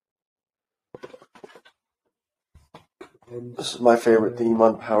 And This is my favorite theme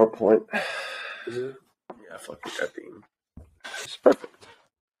on PowerPoint. is it? Yeah, fuck that theme. It's perfect.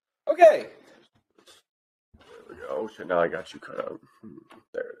 Okay. There we go. Oh shit! Now I got you cut out.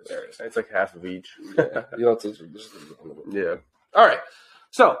 There it is. There it is. It's like half of each. Yeah. You know, Yeah. all right.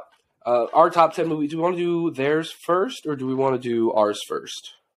 So, our top 10 movies. Do we want to do theirs first, or do we want to do ours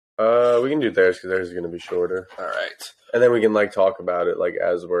first? We can do theirs because theirs is gonna be shorter, All right. and then we can like talk about it like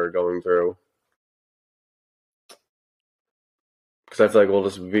as we're going through. Because I feel like we'll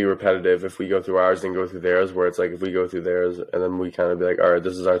just be repetitive if we go through ours and go through theirs. Where it's like if we go through theirs and then we kind of be like, all right,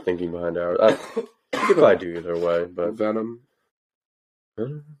 this is our thinking behind ours. You could probably do either way, but Venom.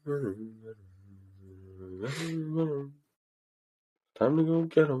 Time to go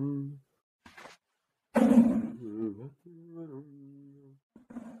get 'em.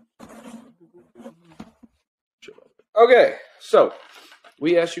 Okay, so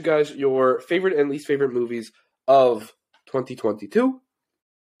we asked you guys your favorite and least favorite movies of 2022.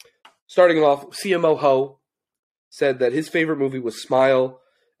 Starting off, CMO Ho said that his favorite movie was Smile,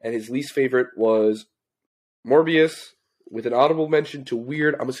 and his least favorite was Morbius, with an audible mention to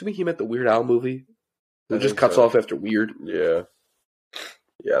Weird. I'm assuming he meant the Weird Al movie. It just cuts off after Weird. Yeah.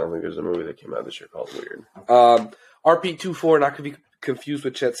 Yeah, I don't think there's a movie that came out this year called Weird. RP24, not to be confused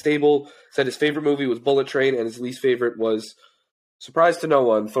with Chet Stable, said his favorite movie was Bullet Train, and his least favorite was, surprise to no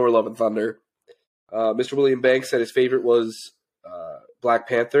one, Thor Love and Thunder. Mr. William Banks said his favorite was Black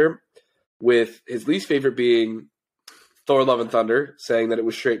Panther, with his least favorite being Thor Love and Thunder, saying that it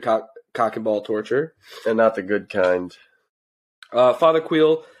was straight cock and ball torture. And not the good kind. Father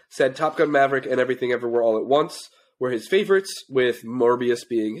Queel said Top Gun Maverick and Everything Everywhere All at Once were his favorites, with Morbius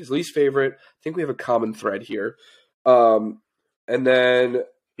being his least favorite. I think we have a common thread here. And then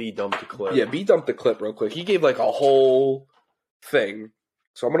B dumped the clip. Yeah, B dumped the clip real quick. He gave like a whole thing.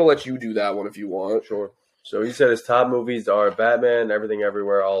 So I'm going to let you do that one if you want. Sure. So he said his top movies are Batman, Everything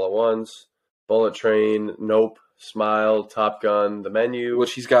Everywhere All at Once, Bullet Train, Nope, Smile, Top Gun, The Menu.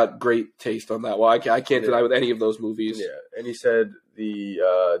 Which he's got great taste on that. Well, I can't deny with any of those movies. Yeah, and he said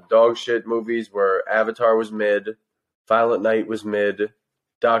the dog shit movies were Avatar was mid, Violent Night was mid,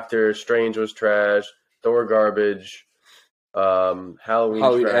 Doctor Strange was trash, Thor garbage, Halloween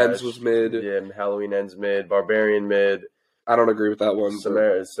trash. Ends was mid. Yeah, Halloween Ends mid, Barbarian mid. I don't agree with that one.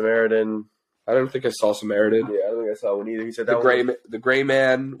 Samaritan. I don't think I saw Samaritan. Yeah, I don't think I saw one either. He said the Gray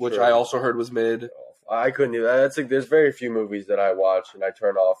Man, which Sure. I also heard was mid. I couldn't even. That's like there's very few movies that I watch and I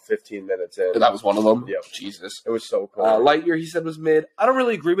turn off 15 minutes in. That was one of them. Yep. Jesus. It was so cool. Lightyear, he said, was mid. I don't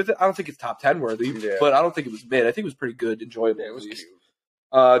really agree with it. I don't think it's top 10 worthy, Yeah. but I don't think it was mid. I think it was pretty good, enjoyable. Yeah, it was cute.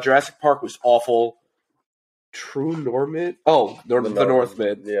 Jurassic Park was awful. True Normid? Oh, the North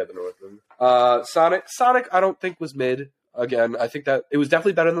mid. Yeah, the North mid. Sonic, I don't think was mid. Again, I think that it was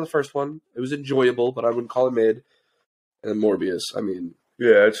definitely better than the first one. It was enjoyable, but I wouldn't call it mid. And Morbius, I mean.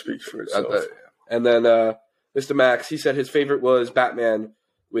 Yeah, it speaks for itself. And then Mr. Max, he said his favorite was Batman,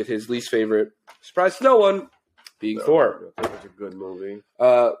 with his least favorite, surprise to no one, being Thor. I think it was a good movie.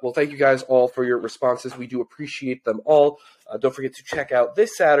 Well, thank you guys all for your responses. We do appreciate them all. Don't forget to check out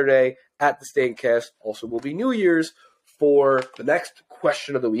this Saturday at the Staincast. Also, will be New Year's for the next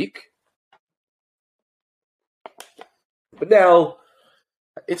question of the week. But now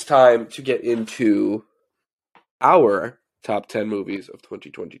it's time to get into our top 10 movies of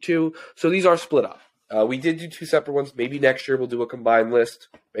 2022. So these are split up. We did do two separate ones. Maybe next year we'll do a combined list,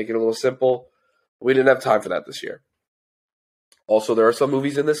 make it a little simple. We didn't have time for that this year. Also, there are some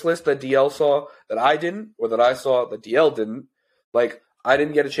movies in this list that DL saw that I didn't, or that I saw that DL didn't. Like, I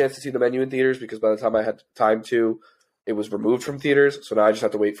didn't get a chance to see The Menu in theaters because by the time I had time to, it was removed from theaters. So now I just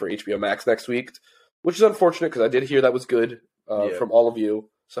have to wait for HBO Max next week, which is unfortunate because I did hear that was good from all of you.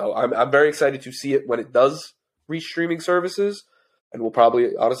 So I'm very excited to see it when it does reach streaming services, and we'll probably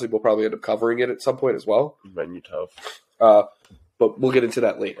end up covering it at some point as well. Menu tough. But we'll get into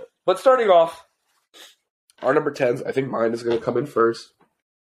that later. But starting off, our number 10s, I think mine is going to come in first.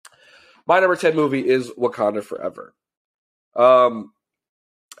 My number 10 movie is Wakanda Forever.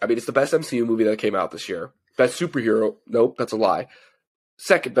 I mean, it's the best MCU movie that came out this year. Best superhero. Nope, that's a lie.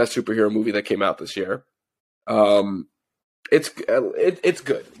 Second best superhero movie that came out this year. It's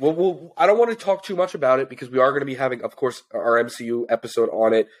good. I don't want to talk too much about it because we are going to be having, of course, our MCU episode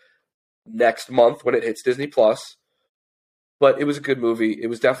on it next month when it hits Disney Plus. But it was a good movie. It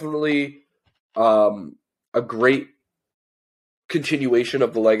was definitely a great continuation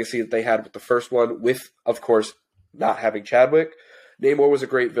of the legacy that they had with the first one, with, of course, not having Chadwick. Namor was a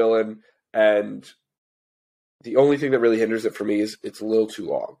great villain, and the only thing that really hinders it for me is it's a little too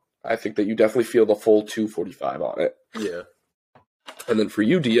long. I think that you definitely feel the full 2:45 on it. Yeah. And then for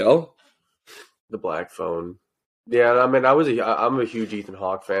you, DL, The Black Phone. Yeah, I mean, I'm a huge Ethan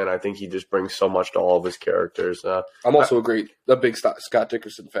Hawke fan. I think he just brings so much to all of his characters. I'm also a big Scott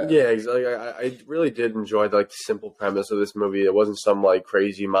Dickerson fan. Yeah, exactly. I really did enjoy like the simple premise of this movie. It wasn't some like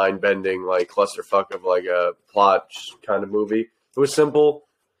crazy mind bending like clusterfuck of like a plot kind of movie. It was simple.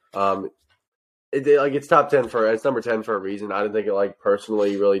 It's it's number 10 for a reason. I didn't think it like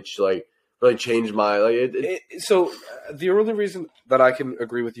personally really changed my So the only reason that I can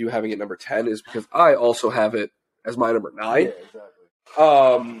agree with you having it number 10 is because I also have it as my number 9. Yeah,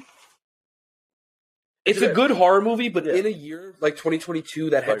 exactly. It's a good horror movie, but in a year like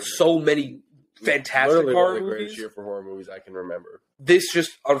 2022 that had so many fantastic horror one of the movies, greatest year for horror movies I can remember. this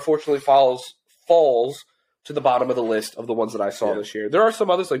just unfortunately falls to the bottom of the list of the ones that I saw this year. There are some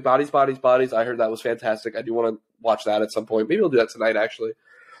others like Bodies. I heard that was fantastic. I do want to watch that at some point. Maybe I'll do that tonight actually.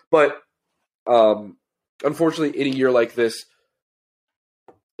 But unfortunately, in a year like this,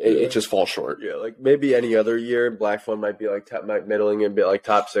 it just falls short. Yeah, like maybe any other year, Black Phone might be like middling and be like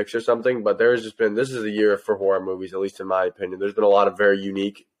top 6 or something. But this is a year for horror movies, at least in my opinion. There's been a lot of very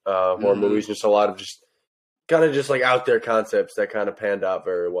unique horror movies, just a lot of just kind of just like out there concepts that kind of panned out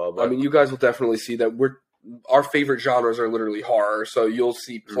very well. But, I mean, you guys will definitely see that our favorite genres are literally horror, so you'll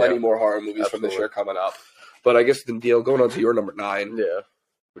see plenty more horror movies from this year coming up. But I guess the deal going on to your number 9,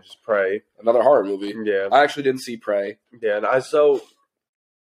 which is Prey, another horror movie. Yeah, I actually didn't see Prey. Yeah, and I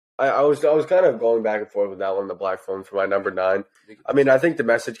was kind of going back and forth with that one, the Black Phone, for my number 9. I mean, I think the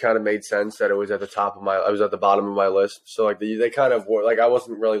message kind of made sense that it was at the bottom of my list. So like they kind of were like I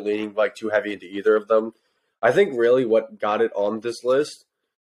wasn't really leaning like too heavy into either of them. I think really what got it on this list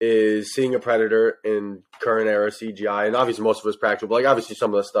is seeing a Predator in current era CGI, and obviously most of it's practical. But like obviously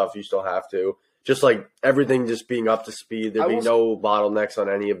some of the stuff you still have to. Just like everything just being up to speed. There'd be no bottlenecks on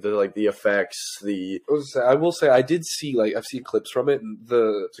any of the effects. I will say I did see I've seen clips from it. And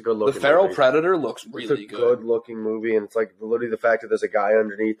it's a good looking. The feral Predator looks really good looking movie, and it's like literally the fact that there's a guy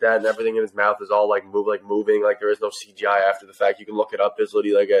underneath that, and everything in his mouth is all moving. Like there is no CGI after the fact. You can look it up. There's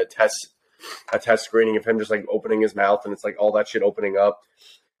literally like a test screening of him just like opening his mouth, and it's like all that shit opening up.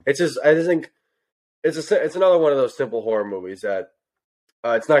 I just think it's another one of those simple horror movies that.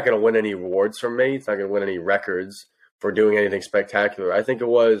 It's not going to win any awards from me. It's not going to win any records for doing anything spectacular. I think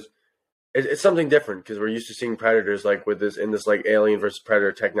it's something different because we're used to seeing Predators like in this like Alien versus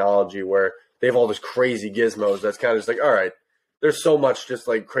Predator technology where they have all this crazy gizmos. That's kind of just like, all right, there's so much just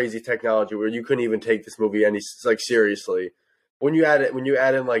like crazy technology where you couldn't even take this movie any like seriously. When you add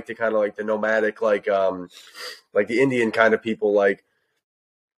in like the kind of like the nomadic like the Indian kind of people, like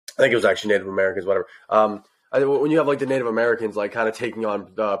I think it was actually Native Americans, whatever. When you have like the Native Americans like kind of taking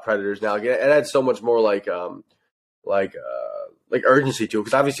on Predators now, it adds so much more like urgency to it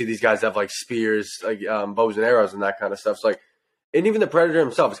because obviously these guys have like spears, like bows and arrows and that kind of stuff. So like, and even the Predator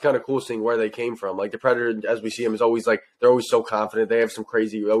himself, it's kind of cool seeing where they came from. Like the Predator, as we see him, is always like they're always so confident. They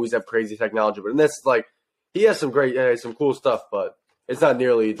always have crazy technology, but that's like he has some cool stuff, but it's not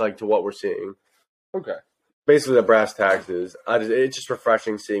nearly like to what we're seeing. Okay, basically the brass tacks is it's just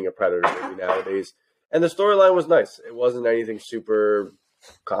refreshing seeing a Predator movie nowadays. And the storyline was nice. It wasn't anything super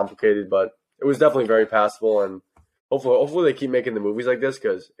complicated, but it was definitely very passable. And hopefully they keep making the movies like this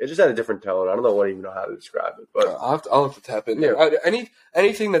because it just had a different tone. I don't even know how to describe it, but I'll have to tap in there. Yeah.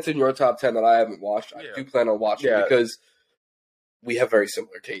 Anything that's in your top 10 that I haven't watched, I do plan on watching because we have very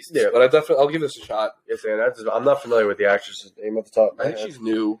similar tastes. Yeah, but I'll give this a shot. Yes, and I'm not familiar with the actress's name at the top. I think she's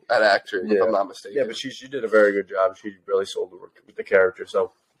new at acting, if I'm not mistaken. Yeah, but she did a very good job. She really sold the character,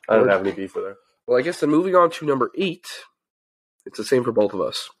 so I don't have any beef with her. Well, I guess then moving on to number 8, it's the same for both of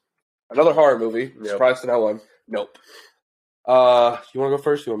us. Another horror movie. Yep. Surprised to no one. Nope. You want to go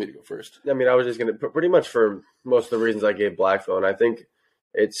first? Or you want me to go first? I mean, I was just going to pretty much for most of the reasons I gave Black Phone. I think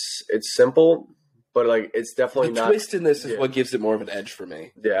it's simple, but like it's definitely not. The twist in this is what gives it more of an edge for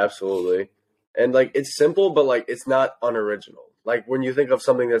me. Yeah, absolutely. And like it's simple, but like it's not unoriginal. Like when you think of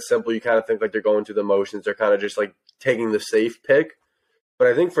something that's simple, you kind of think like they're going through the motions. They're kind of just like taking the safe pick. But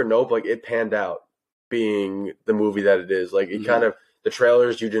I think for Nope, like it panned out being the movie that it is. Like it kind of the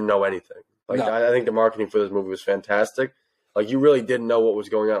trailers, you didn't know anything. Like I think the marketing for this movie was fantastic. Like you really didn't know what was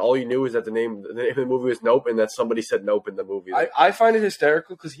going on. All you knew is that the name of the movie was Nope, and that somebody said Nope in the movie. I find it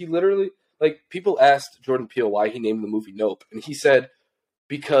hysterical because he literally people asked Jordan Peele why he named the movie Nope, and he said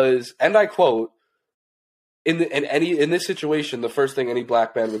because, and I quote, in this situation, the first thing any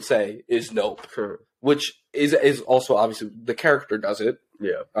black man would say is Nope. Sure. Which is also obviously the character does it.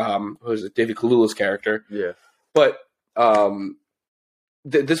 Yeah. Who is it? David Kaluuya's character. Yeah. But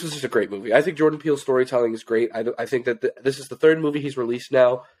this was just a great movie. I think Jordan Peele's storytelling is great. I think that this is the third movie he's released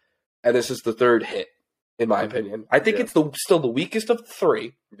now, and this is the third hit, in my opinion. I think it's still the weakest of the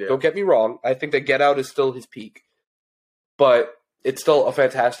three. Yeah. Don't get me wrong. I think that Get Out is still his peak. but it's still a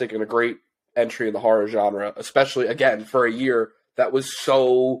fantastic and a great entry in the horror genre, especially, again, for a year that was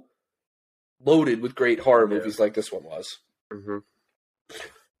so loaded with great horror movies like this one was. Mm-hmm.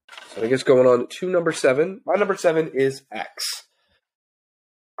 So I guess going on to number 7. My number 7 is X.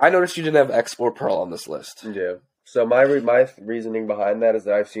 I noticed you didn't have X or Pearl on this list. Yeah. So my reasoning behind that is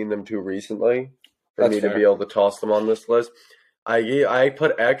that I've seen them too recently for me to be able to toss them on this list. I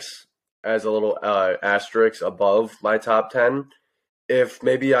put X as a little asterisk above my top 10. If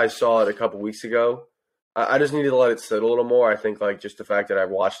maybe I saw it a couple weeks ago, I just needed to let it sit a little more. I think like just the fact that I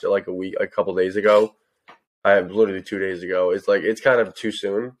watched it like a couple days ago, I have literally 2 days ago. It's kind of too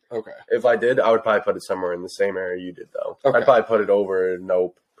soon. Okay. If I did, I would probably put it somewhere in the same area you did though. Okay. I'd probably put it over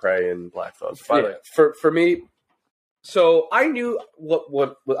Nope, Prey, and Black Phone. For me, so I knew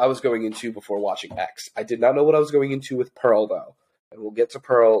what I was going into before watching X. I did not know what I was going into with Pearl though, and we'll get to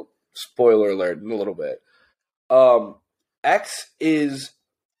Pearl. Spoiler alert in a little bit. X is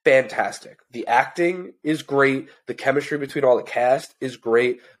fantastic. The acting is great. The chemistry between all the cast is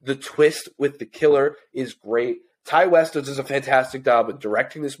great. The twist with the killer is great. Ty West does a fantastic job of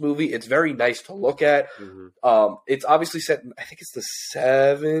directing this movie. It's very nice to look at. Mm-hmm. It's obviously set in, I think it's the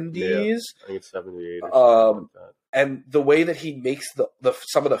 70s. Yeah, I think it's 78 or something like that. And the way that he makes the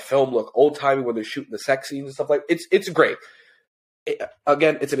some of the film look old-timey when they're shooting the sex scenes and stuff like that, it's great.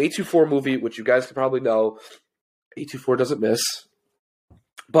 Again, it's an A24 movie, which you guys can probably know. A24 doesn't miss.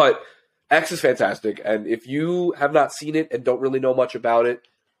 But X is fantastic, and if you have not seen it and don't really know much about it,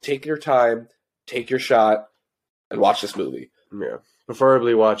 take your time, take your shot, and watch this movie. Yeah.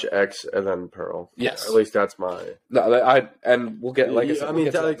 Preferably watch X and then Pearl. Yes. At least that's my... No, and we'll get, like I said... I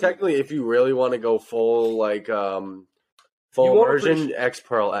mean, technically, if you really want to go full, like, full immersion, X,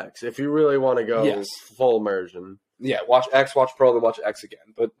 Pearl, X. If you really want to go full immersion. Yeah, watch X, watch Pearl, then watch X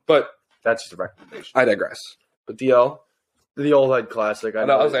again. But that's just a recommendation. I digress. But DL... The old head classic. I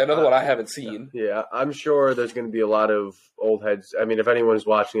was like, another one I haven't seen. Yeah, I'm sure there's going to be a lot of old heads. I mean, if anyone's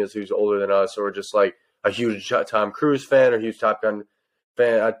watching this who's older than us or just like a huge Tom Cruise fan or huge Top Gun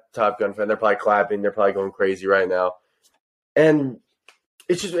fan, they're probably clapping. They're probably going crazy right now. And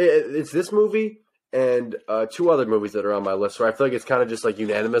it's just it's this movie and 2 other movies that are on my list. So I feel like it's kind of just like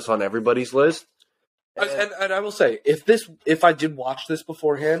unanimous on everybody's list. And I will say, if I did watch this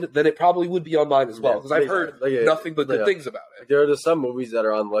beforehand, then it probably would be on mine as well, because I've heard nothing but good things about it. There are some movies that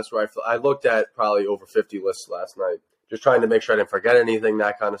are on the list where I looked at probably over 50 lists last night, just trying to make sure I didn't forget anything,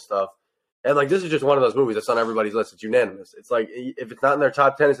 that kind of stuff. And like this is just one of those movies that's on everybody's list. It's unanimous. It's like if it's not in their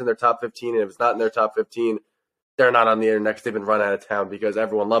top 10, it's in their top 15, and if it's not in their top 15, they're not on the internet because they've been run out of town because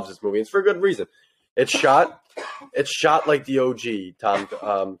everyone loves this movie. It's for a good reason. It's shot like the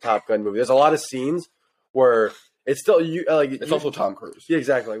OG Top Gun movie. There's a lot of scenes where it's still it's also Tom Cruise. Yeah,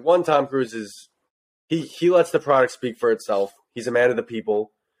 exactly. One, Tom Cruise is he lets the product speak for itself. He's a man of the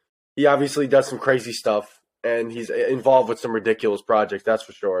people. He obviously does some crazy stuff, and he's involved with some ridiculous projects, that's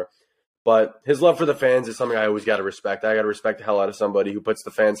for sure. But his love for the fans is something I always got to respect. I got to respect the hell out of somebody who puts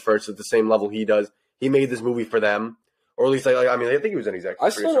the fans first at the same level he does. He made this movie for them. Or at least, I think he was an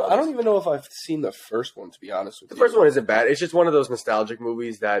executive producer. I don't even know if I've seen the first one, to be honest with you. The first one isn't bad. It's just one of those nostalgic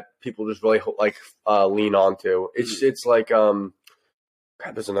movies that people just really lean onto. It's like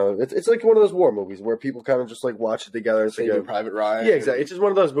there's another. It's like one of those war movies where people kind of just like watch it together. And Saving Private Ryan. Yeah, exactly. It's just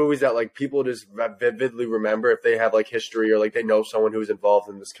one of those movies that like people just vividly remember if they have like history or like they know someone who's involved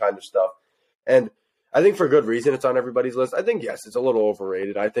in this kind of stuff. And I think for good reason it's on everybody's list. I think, yes, it's a little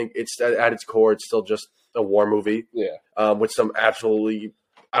overrated. I think it's at its core, it's still just a war movie. Yeah. With some absolutely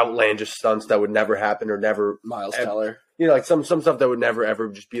outlandish stunts that would never happen or never. Miles Teller. You know, like some stuff that would never, ever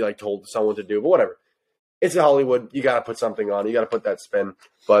just be like told to someone to do. But whatever. It's Hollywood. You got to put something on. You got to put that spin.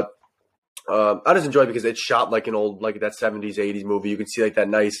 But I just enjoy it because it's shot like an old, like that 70s, 80s movie. You can see like that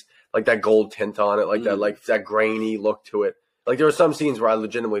nice, like that gold tint on it, that grainy look to it. Like, there were some scenes where I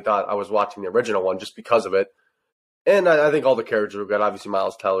legitimately thought I was watching the original one just because of it. And I think all the characters were good. Obviously,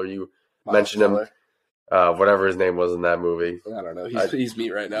 Miles Teller, mentioned him. Whatever his name was in that movie. I don't know. He's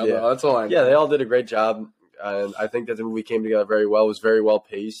meat right now, though. That's all I know. Yeah, they all did a great job. And I think that the movie came together very well. It was very well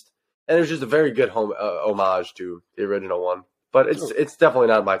paced. And it was just a very good homage to the original one. But it's definitely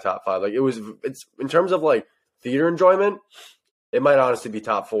not my top 5. Like, it's in terms of, like, theater enjoyment, it might honestly be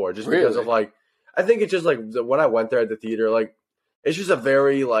top 4. Just because of, like, I think it's just like when I went there at the theater, like it's just a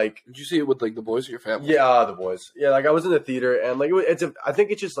very like. Did you see it with like the boys or your family? Yeah, the boys. Yeah, like I was in the theater and like I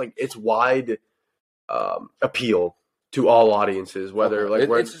think it's just like it's wide appeal to all audiences. Whether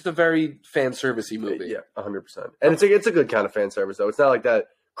it's just a very fan servicey movie. Yeah, 100%. And it's a good kind of fan service though. It's not like that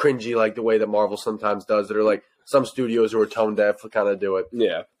cringy like the way that Marvel sometimes does. That are like some studios who are tone deaf kind of do it.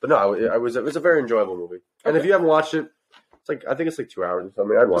 Yeah, but no, it was a very enjoyable movie. And if you haven't watched it. It's like I think it's like 2 hours or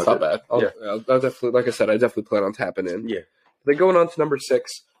something. I'd watch It's not it. bad. I'll definitely, like I said, I definitely plan on tapping in. Yeah. Then going on to number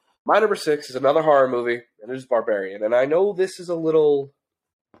 6. My number 6 is another horror movie, and it is Barbarian. And I know this is a little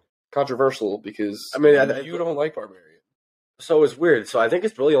controversial because you don't like Barbarian. So it's weird. So I think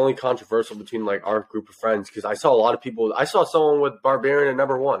it's really only controversial between like our group of friends because I saw a lot of people. I saw someone with Barbarian at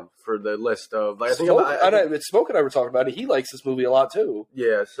number 1 for the list of. Like, Smoke and I were talking about it. He likes this movie a lot too.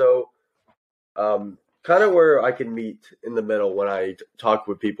 Yeah. So, kind of where I can meet in the middle when I talk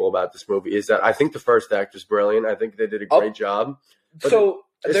with people about this movie is that I think the first act is brilliant. I think they did a great job. So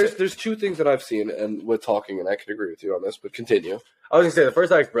there's 2 things that I've seen and with talking, and I can agree with you on this. But continue. I was gonna say the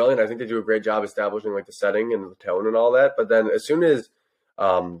first act's brilliant. I think they do a great job establishing like the setting and the tone and all that. But then as soon as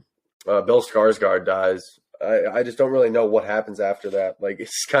Bill Skarsgård dies, I just don't really know what happens after that. Like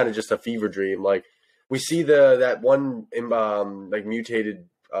it's kind of just a fever dream. Like we see that one like mutated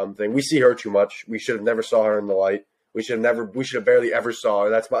thing. We see her too much. We should have never saw her in the light. We should have barely ever saw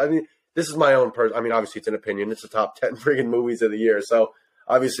her. This is my own obviously it's an opinion. It's the top 10 friggin' movies of the year. So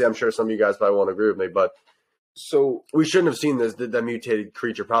obviously I'm sure some of you guys probably won't agree with me, but. So we shouldn't have seen the mutated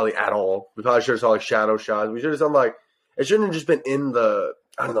creature probably at all. We probably should have saw like shadow shots. We should have done like it shouldn't have just been in the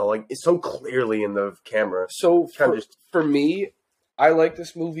like it's so clearly in the camera. So for me, I like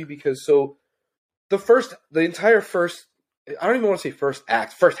this movie because the entire first I don't even want to say first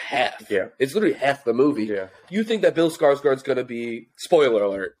act, first half. Yeah, it's literally half the movie. Yeah, you think that Bill Skarsgård's going to be spoiler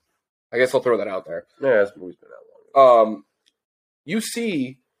alert? I guess I'll throw that out there. Yeah, this movie's been that long. You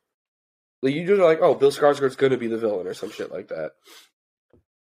see. You're just like, oh, Bill Skarsgård's going to be the villain or some shit like that.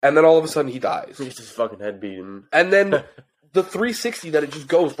 And then all of a sudden he dies. He gets his fucking head beaten. And then the 360 that it just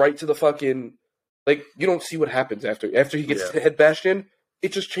goes right to the fucking... Like, you don't see what happens after he gets his head bashed in.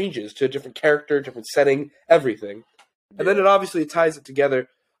 It just changes to a different character, different setting, everything. And then it ties it together.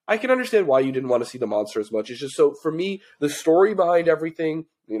 I can understand why you didn't want to see the monster as much. It's just so, for me, the story behind everything,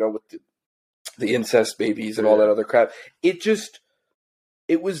 with the incest babies and all that other crap,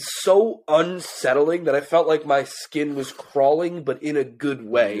 it was so unsettling that I felt like my skin was crawling, but in a good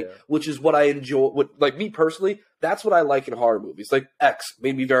way, which is what I enjoy. Like me personally, that's what I like in horror movies. Like X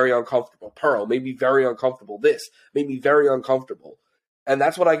made me very uncomfortable. Pearl made me very uncomfortable. This made me very uncomfortable, and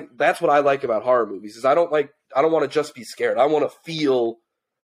that's what I like about horror movies. Is I don't want to just be scared. I want to feel,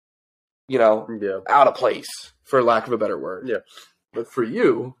 out of place, for lack of a better word. Yeah. But for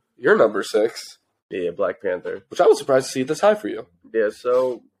you, you're number 6. Yeah, Black Panther. Which I was surprised to see this high for you. Yeah,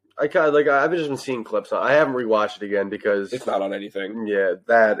 so I kind of I've just been seeing clips. I haven't rewatched it again because it's not on anything. Yeah,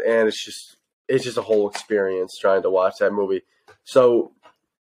 that and it's just a whole experience trying to watch that movie. So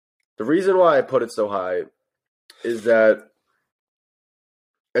the reason why I put it so high is that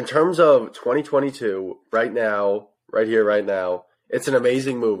in terms of 2022, right now, it's an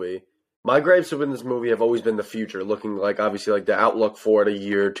amazing movie. My gripes within this movie have always been the future, looking like obviously like the outlook for it a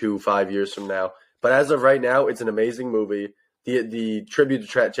year, 2, 5 years from now. But as of right now, it's an amazing movie. The tribute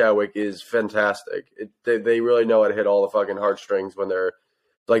to Chadwick is fantastic. They really know how to hit all the fucking heartstrings when they're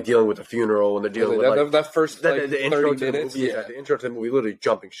like dealing with a funeral, when they're dealing with that first the intro 30 to minutes. The movie, the intro to the movie, literally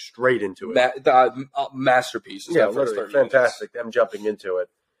jumping straight into it. Masterpiece. Yeah, literally fantastic. Them jumping into it,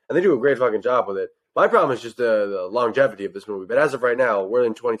 and they do a great fucking job with it. My problem is just the longevity of this movie. But as of right now, we're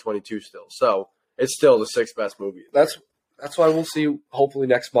in 2022 still, so it's still the 6th best movie. That's why we'll see. Hopefully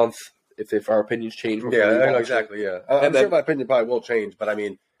next month. If our opinions change. Yeah, exactly, yeah. I'm sure my opinion probably will change, but I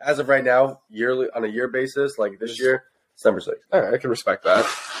mean, as of right now, yearly on a year basis, like this year, it's number 6. All right, I can respect that.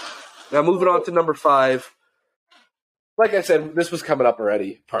 Now moving on to number 5. Like I said, this was coming up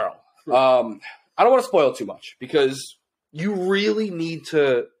already, Pearl. I don't want to spoil too much because you really need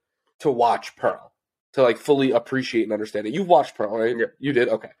to watch Pearl to like fully appreciate and understand it. You watched Pearl, right? Yeah. You did?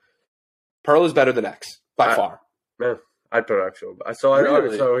 Okay. Pearl is better than X, by far. Man. I'd put X over.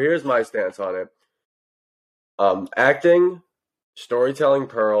 So here's my stance on it. Acting, storytelling,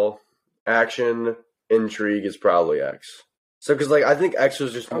 Pearl, action, intrigue is probably X. So because I think X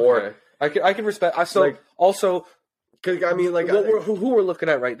was just more. I can respect. Also, because I mean who we're looking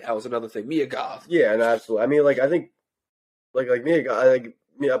at right now is another thing. Mia Goth. Yeah, no, absolutely. I mean I think Mia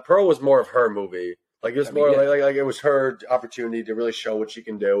Goth, Pearl was more of her movie. Like it was like it was her opportunity to really show what she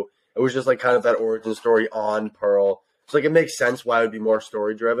can do. It was just like kind of that origin story on Pearl. So it makes sense why it would be more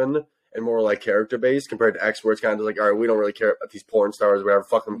story driven and more like character based compared to X, where it's kind of like, all right, we don't really care about these porn stars or whatever,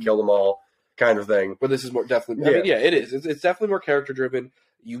 fuck them, kill them all, kind of thing. Where this is more definitely, I mean, it is. It's definitely more character driven.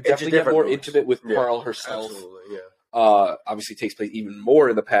 You definitely get more intimate with Pearl herself. Absolutely, yeah. Obviously, takes place even more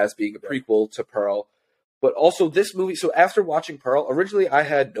in the past, being a prequel to Pearl. But also this movie. So after watching Pearl, originally I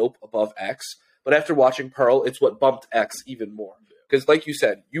had Nope above X, but after watching Pearl, it's what bumped X even more. Because, like you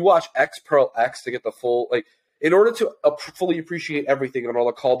said, you watch X, Pearl, X to get the full in order to fully appreciate everything and all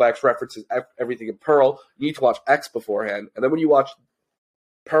the callbacks, references, everything in Pearl, you need to watch X beforehand. And then when you watch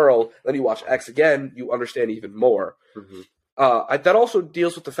Pearl, then you watch X again, you understand even more. That also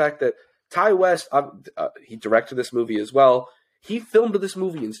deals with the fact that Ty West, he directed this movie as well. He filmed this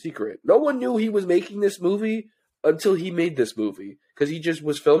movie in secret. No one knew he was making this movie until he made this movie. Because he just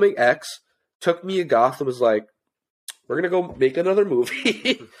was filming X, took Mia Goth and was like, we're going to go make another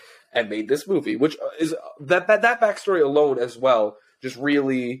movie. And made this movie. Which is, that backstory alone as well, just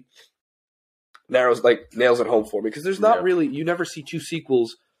really nails it home for me. Because there's not really, you never see two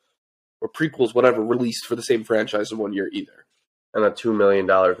sequels or prequels, whatever, released for the same franchise in 1 year either. And a $2 million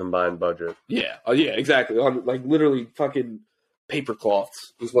combined budget. Yeah. Yeah, exactly. Like, literally fucking paper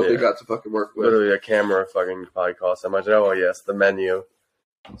cloths is what they got to fucking work with. Literally a camera fucking probably costs that much. Oh, yes, the menu.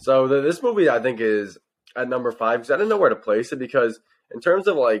 So this movie, I think, is at number 5, because I didn't know where to place it, because in terms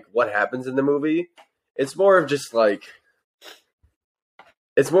of, like, what happens in the movie, it's more of just, like,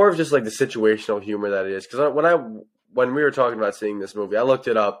 the situational humor that it is. Because when we were talking about seeing this movie, I looked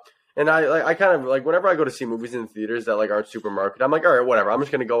it up, and I kind of, like, whenever I go to see movies in theaters that, like, aren't super marketed, I'm like, all right, whatever, I'm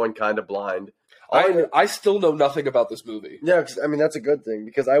just going to go in kind of blind. I still know nothing about this movie. Yeah, because, I mean, that's a good thing,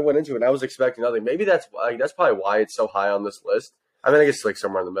 because I went into it and I was expecting nothing. Maybe that's probably why it's so high on this list. I mean, I guess it's, like,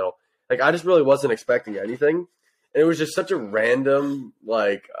 somewhere in the middle. Like, I just really wasn't expecting anything. And it was just such a random,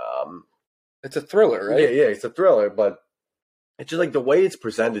 like... it's a thriller, right? Yeah, it's a thriller, but it's just, like, the way it's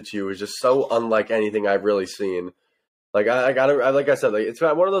presented to you is just so unlike anything I've really seen. Like, like I said, like, it's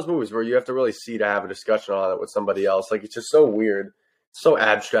one of those movies where you have to really see to have a discussion on it with somebody else. Like, it's just so weird. So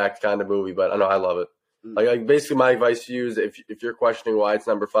abstract kind of movie, but I know I love it. Like basically my advice to you is if you're questioning why it's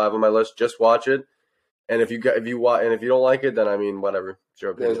number 5 on my list, just watch it. And if you don't like it, then I mean whatever. It's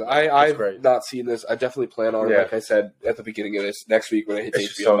your opinion. I've not seen this. I definitely plan on it, like I said at the beginning of this next week when I hit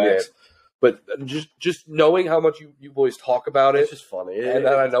HBO Max. But just knowing how much you boys talk about it, it's just funny. And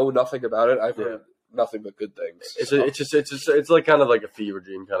I know nothing about it. I've heard nothing but good things. It's like kind of like a fever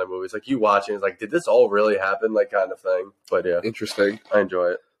dream kind of movie. It's like you watching, it's like, did this all really happen? Like kind of thing. But yeah, interesting. I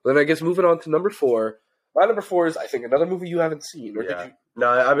enjoy it. Then I guess moving on to number 4. My number 4 is, I think, another movie you haven't seen. Or did you? No,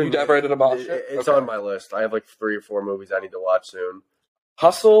 I've been. You never ended up watching it? It's on my list. I have like 3 or 4 movies I need to watch soon.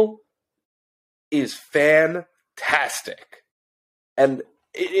 Hustle is fantastic, and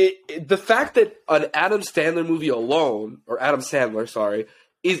the fact that an Adam Sandler movie alone, or Adam Sandler, sorry,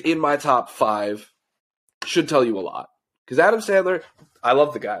 is in my top 5 should tell you a lot. Because Adam Sandler, I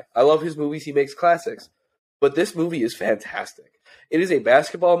love the guy. I love his movies. He makes classics. But this movie is fantastic. It is a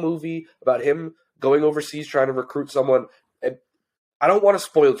basketball movie about him going overseas trying to recruit someone. And I don't want to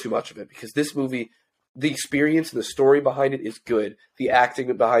spoil too much of it because this movie, the experience and the story behind it is good. The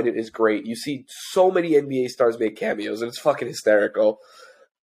acting behind it is great. You see so many NBA stars make cameos, and it's fucking hysterical.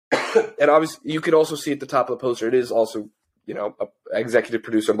 And obviously, you can also see at the top of the poster, it is also, an executive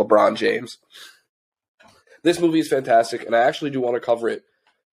producer, LeBron James. This movie is fantastic, and I actually do want to cover it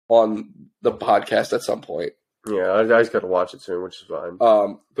on the podcast at some point. Yeah, I just got to watch it soon, which is fine.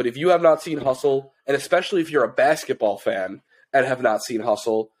 But if you have not seen Hustle, and especially if you're a basketball fan and have not seen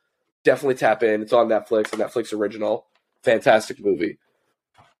Hustle, definitely tap in. It's on Netflix, a Netflix original. Fantastic movie.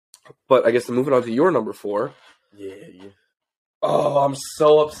 But I guess moving on to your number 4. Yeah. Oh, I'm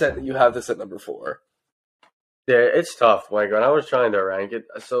so upset that you have this at number 4. Yeah, it's tough. Like, when I was trying to rank it,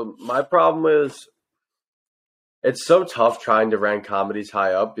 so my problem is it's so tough trying to rank comedies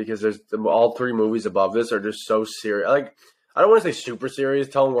high up because there's all 3 movies above this are just so serious. Like, I don't want to say super serious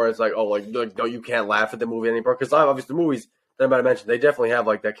tone where it's like, oh, like no, you can't laugh at the movie anymore. Because obviously the movies that I might have mentioned, they definitely have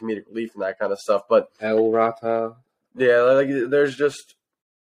like that comedic relief and that kind of stuff. But El Rata, yeah, like there's just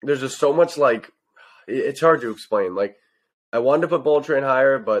so much like it's hard to explain. Like, I wanted to put Bullet Train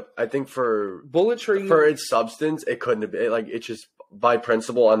higher, but I think for Bullet Train, for its substance, it couldn't have been. Like, it's just by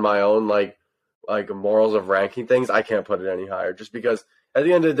principle on my own, like morals of ranking things, I can't put it any higher. Just because at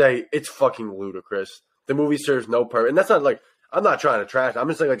the end of the day, it's fucking ludicrous. The movie serves no purpose, and that's not like I'm not trying to trash. I'm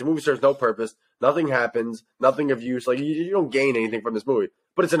just saying like the movie serves no purpose. Nothing happens. Nothing of use. Like you don't gain anything from this movie,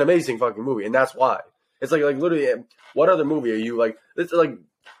 but it's an amazing fucking movie, and that's why. It's like literally, what other movie are you like? It's like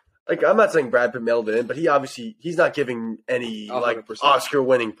I'm not saying Brad Pitt mailed it in, but he's not giving any 100%. Like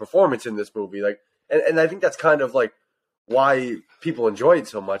Oscar-winning performance in this movie. Like, and I think that's kind of like why people enjoy it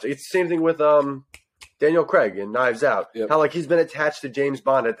so much. It's the same thing with Daniel Craig in Knives Out. Yep. How like he's been attached to James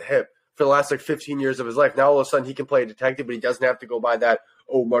Bond at the hip for the last like 15 years of his life. Now all of a sudden he can play a detective, but he doesn't have to go by that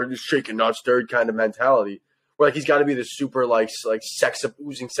Martin is shaken, not stirred kind of mentality. Where like he's got to be this super like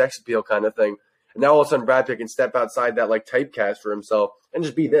oozing sex appeal kind of thing. And now all of a sudden Brad Pitt can step outside that like typecast for himself and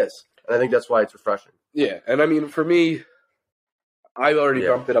just be this. And I think that's why it's refreshing. Yeah, and I mean for me, I already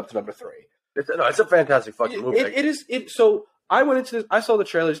bumped it up to number 3. It's a fantastic fucking movie. It is. So I went into this. I saw the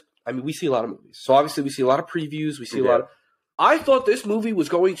trailers. I mean, we see a lot of movies. So obviously, we see a lot of previews. We see a lot of. I thought this movie was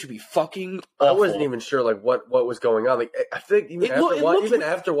going to be fucking awful. I wasn't even sure like what was going on. Like I think even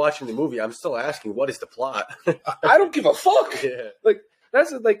after watching the movie, I'm still asking what is the plot. I don't give a fuck. Yeah. Like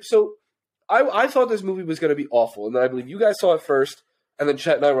that's like so. I thought this movie was going to be awful, and then I believe you guys saw it first, and then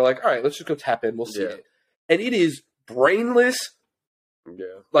Chet and I were like, all right, let's just go tap in. We'll see it, and it is brainless. Yeah,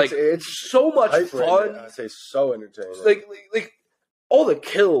 like it's so much fun. I say so entertaining. Like all the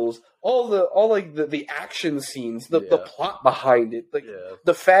kills, all the action scenes, the plot behind it, like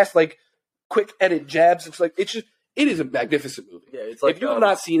the fast quick edit jabs. It's like it is a magnificent movie. Yeah, it's like if you have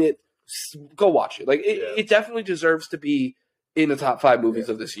not seen it, go watch it. Like it definitely deserves to be in the top 5 movies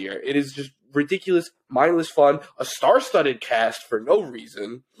of this year. It is just ridiculous, mindless fun, a star-studded cast for no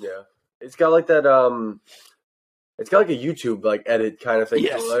reason. Yeah, it's got like that. It's got like a YouTube edit kind of thing.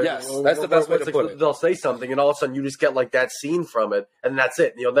 Yes, that's the best way to put it. They'll say something, and all of a sudden you just get like that scene from it, and that's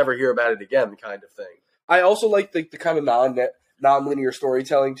it. And you'll never hear about it again, kind of thing. I also like the kind of non-linear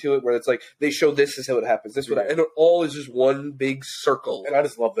storytelling to it, where it's like they show this is how it happens, and it all is just one big circle. And I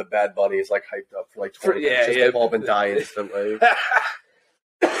just love that Bad Bunny is like hyped up for like 20 minutes. They've all been dying instantly.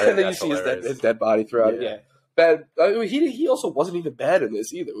 And then you see his dead body throughout it. Yeah. Bad. I mean, he also wasn't even bad in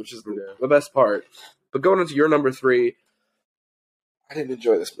this either, which is the best part. But going into your number 3, I didn't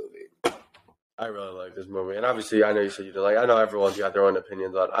enjoy this movie. I really like this movie, and obviously, I know you said you didn't like. I know everyone's got their own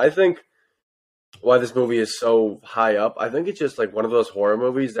opinions on it. I think why this movie is so high up. I think it's just like one of those horror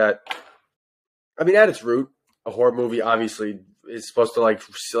movies that, I mean, at its root, a horror movie obviously is supposed to like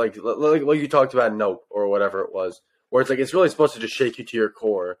you talked about Nope or whatever it was, where it's like it's really supposed to just shake you to your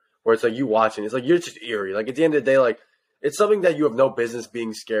core. Where it's like you watching, it's like you're just eerie. Like at the end of the day, like it's something that you have no business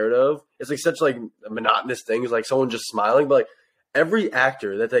being scared of. It's like such like a monotonous thing. It's like someone just smiling, but like every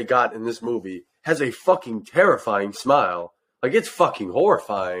actor that they got in this movie has a fucking terrifying smile. Like it's fucking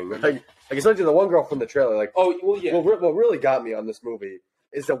horrifying. Like especially the one girl from the trailer. Like what really got me on this movie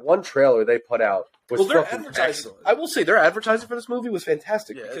is the one trailer they put out was fucking excellent. I will say their advertising for this movie was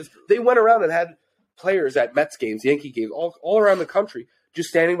fantastic because they went around and had players at Mets games, Yankee games, all around the country. Just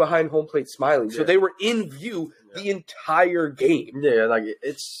standing behind home plate smiling. So they were in view the entire game. Yeah, like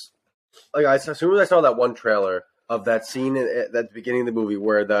it's like as soon as I saw that one trailer of that scene at the beginning of the movie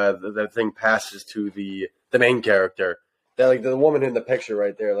where the thing passes to the main character, that like the woman in the picture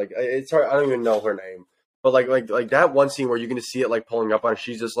right there, like it's hard, I don't even know her name, but like that one scene where you're gonna see it like pulling up on her,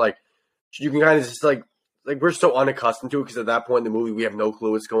 she's just like you can kind of just like we're so unaccustomed to it because at that point in the movie we have no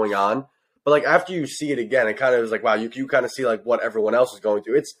clue what's going on. But like after you see it again, it kind of is like, wow, you kind of see like what everyone else is going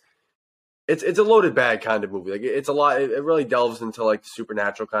through. It's a loaded bag kind of movie. Like it's a lot. It really delves into like the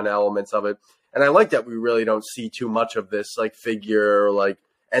supernatural kind of elements of it. And I like that we really don't see too much of this like figure or like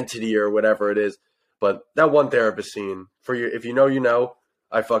entity or whatever it is. But that one therapist scene for you, if you know, you know,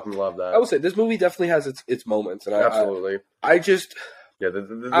 I fucking love that. I would say this movie definitely has its moments, and absolutely. I just I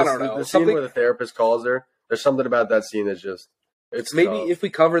don't know the scene where the therapist calls her. There's something about that scene that's just. It's maybe tough. If we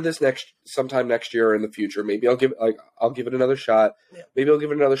cover this sometime next year or in the future, maybe I'll give it another shot. Yeah. Maybe I'll give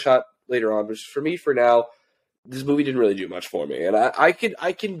it another shot later on. But for me, for now, this movie didn't really do much for me, and I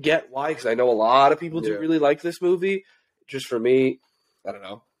can get why because I know a lot of people do really like this movie. Just for me, I don't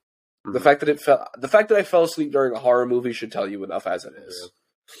know. Mm-hmm. The fact that I fell asleep during a horror movie should tell you enough as it is.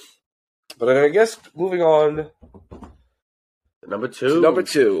 Yeah. But I guess moving on, number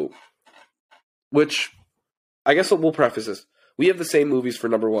 2, which I guess we'll preface this. We have the same movies for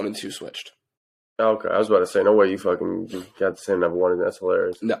number 1 and 2 switched. Okay, I was about to say, no way you fucking got the same number 1, and that's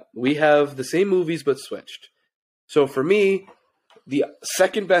hilarious. No, we have the same movies but switched. So for me, the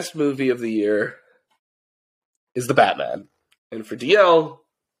second best movie of the year is The Batman. And for DL,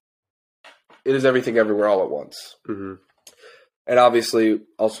 it is Everything Everywhere All at Once. Mm-hmm. And obviously,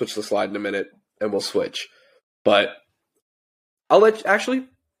 I'll switch the slide in a minute, and we'll switch. But I'll let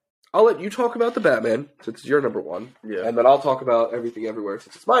you talk about The Batman, since it's your number 1. Yeah. And then I'll talk about Everything Everywhere,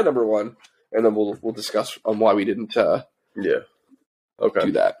 since it's my number 1. And then we'll discuss on why we didn't do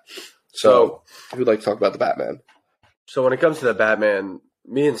that. So, who'd like to talk about The Batman? So when it comes to The Batman,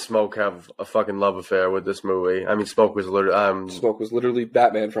 me and Smoke have a fucking love affair with this movie. I mean, Smoke was literally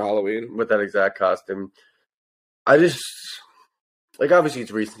Batman for Halloween. With that exact costume. I just... Like, obviously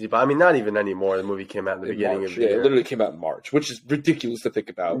it's recency, but I mean, not even anymore. The movie came out in the beginning of the year. It literally came out in March, which is ridiculous to think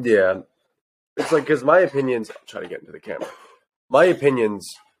about. Yeah. It's like, because my opinions... I'll try to get into the camera. My opinions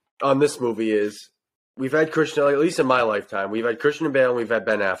on this movie is, we've had Christian, at least in my lifetime, we've had Christian Bale and we've had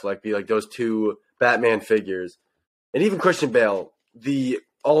Ben Affleck be like those two Batman figures. And even Christian Bale, the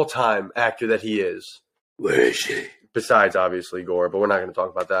all-time actor that he is. Where is he? Besides, obviously, Gore, but we're not going to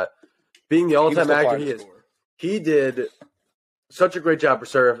talk about that. being the all-time the actor finest he is, for. he did such a great job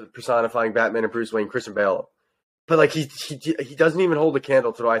personifying Batman and Bruce Wayne, Christian Bale. But like he doesn't even hold a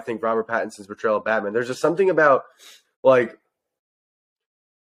candle to, I think, Robert Pattinson's portrayal of Batman. There's just something about like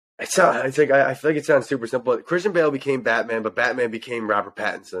I feel like it sounds super simple. Christian Bale became Batman, but Batman became Robert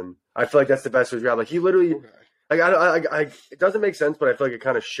Pattinson. I feel like that's the best way to describe. Like he literally, it doesn't make sense, but I feel like it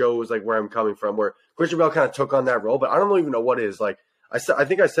kind of shows like where I'm coming from. Where Christian Bale kind of took on that role, but I don't even know what it is. Like I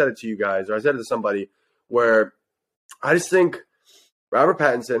think I said it to you guys, or I said it to somebody, where I just think Robert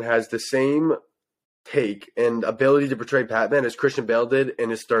Pattinson has the same take and ability to portray Batman as Christian Bale did in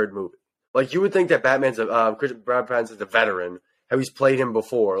his third movie. Like you would think that Robert Pattinson's a veteran, how he's played him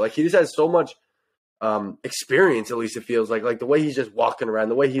before. Like he just has so much experience. At least it feels like the way he's just walking around,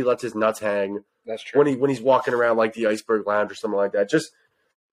 the way he lets his nuts hang. That's true. When he's walking around like the Iceberg Lounge or something like that.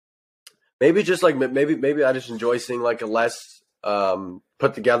 Maybe I just enjoy seeing like a less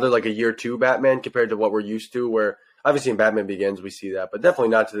put together like a year two Batman compared to what we're used to. Where obviously in Batman Begins we see that, but definitely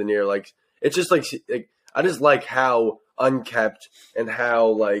not to the near. Like it's just like I just like how unkept and how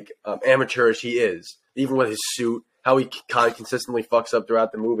like amateurish he is, even with his suit. How he kind of consistently fucks up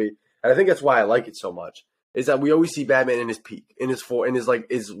throughout the movie, and I think that's why I like it so much. Is that we always see Batman in his peak, in his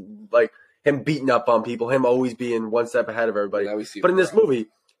him beating up on people, him always being one step ahead of everybody. But in this movie,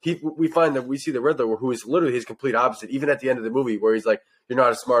 we find that we see the Riddler, who is literally his complete opposite. Even at the end of the movie, where he's like, "You're not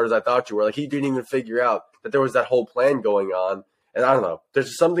as smart as I thought you were." Like he didn't even figure out that there was that whole plan going on. And I don't know. There's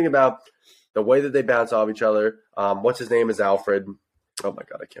just something about the way that they bounce off each other. What's his name is Alfred. Oh my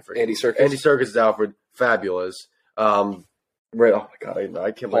god, I can't forget. Andy Serkis. Andy Serkis is Alfred. Fabulous. Oh my god,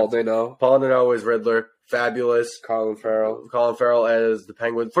 I can't. Paul Dano. Paul Dano is Riddler. Fabulous. Colin Farrell. Colin Farrell as the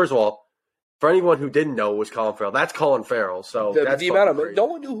Penguin. First of all, for anyone who didn't know it was Colin Farrell, that's Colin Farrell. So the amount of no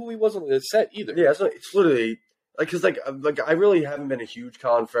one knew who he was on the set either. Yeah, so it's literally because I really haven't been a huge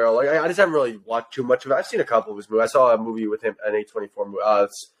Colin Farrell. Like I just haven't really watched too much of it. I've seen a couple of his movies. I saw a movie with him, an A24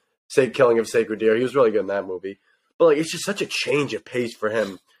 movie, Killing of Sacred Deer. He was really good in that movie. But like it's just such a change of pace for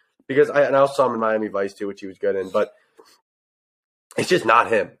him. Because I also saw him in Miami Vice too, which he was good in, but it's just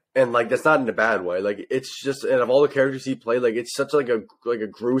not him, and like that's not in a bad way. Like it's just, and of all the characters he played, like it's such like a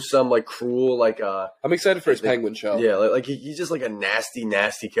gruesome, like cruel, like I'm excited for his Penguin show. Yeah, like he's just like a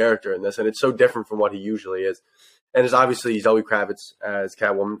nasty character in this, and it's so different from what he usually is. And there's obviously Zoe Kravitz as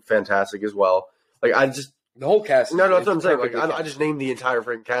Catwoman, fantastic as well. Like the whole cast. No, that's what I'm saying. Like I just named the entire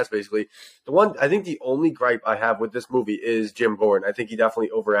freaking cast basically. The only gripe I have with this movie is Jim Gordon. I think he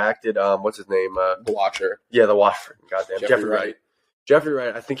definitely overacted. What's his name? The Watcher. Yeah, the Watcher. Goddamn, Jeffrey Wright. Jeffrey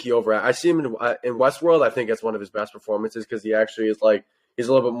Wright. I think he overacted. I see him in Westworld. I think that's one of his best performances because he actually is like he's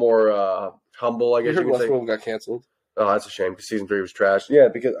a little bit more humble. I guess you could say. Westworld got canceled. Oh, that's a shame because season 3 was trash. Yeah,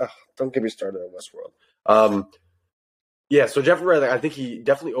 because don't get me started on Westworld. Yeah, so Jeffrey Wright. I think he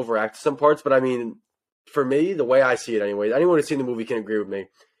definitely overacted some parts, but I mean. For me, the way I see it anyway, anyone who's seen the movie can agree with me.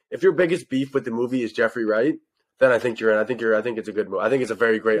 If your biggest beef with the movie is Jeffrey Wright, then I think you're in. I think it's a good movie. I think it's a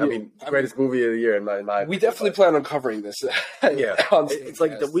very great. Greatest movie of the year in my opinion. We definitely plan on covering this. Yeah, it's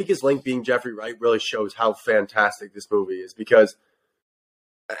like the weakest link being Jeffrey Wright really shows how fantastic this movie is because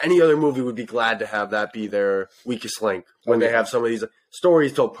any other movie would be glad to have that be their weakest link when they have some of these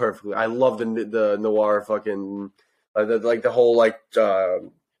stories told perfectly. I love the noir fucking the whole like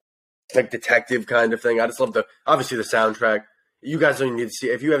detective kind of thing. I just love obviously the soundtrack. You guys don't even need to see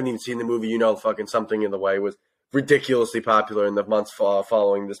if you haven't even seen the movie. You know, fucking Something in the Way was ridiculously popular in the months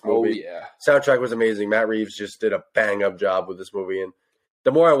following this movie. Oh yeah, soundtrack was amazing. Matt Reeves just did a bang up job with this movie, and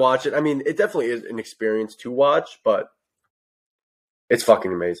the more I watch it, I mean, it definitely is an experience to watch, but it's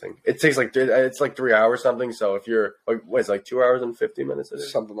fucking amazing. It takes it's like 3 hours something. So if you're it's like 2 hours and 50 minutes,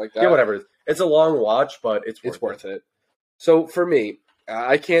 something like that. Yeah, whatever it is. It's a long watch, but it's worth it. So for me.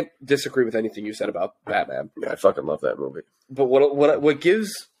 I can't disagree with anything you said about Batman. Yeah, I fucking love that movie. But what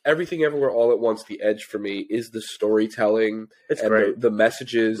gives Everything Everywhere All at Once the edge for me is the storytelling it's and great. The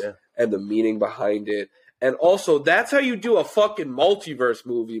messages and the meaning behind it. And also, that's how you do a fucking multiverse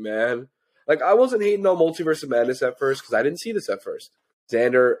movie, man. Like, I wasn't hating on Multiverse of Madness at first because I didn't see this at first.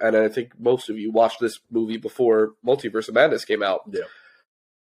 Xander, and I think most of you watched this movie before Multiverse of Madness came out. Yeah.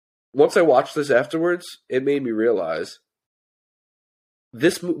 Once I watched this afterwards, it made me realize...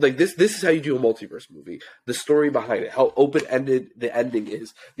 This is how you do a multiverse movie. The story behind it, how open-ended the ending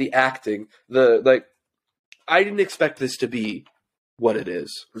is, the acting, I didn't expect this to be what it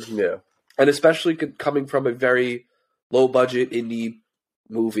is. Yeah. And especially coming from a very low-budget indie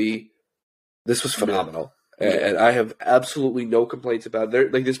movie, this was phenomenal. Yeah. And I have absolutely no complaints about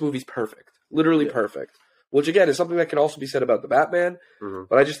it. This movie's perfect. Literally perfect. Which, again, is something that can also be said about the Batman. Mm-hmm.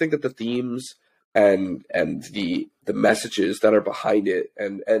 But I just think that the themes and the messages that are behind it.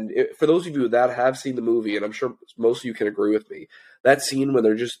 And for those of you that have seen the movie, and I'm sure most of you can agree with me, that scene when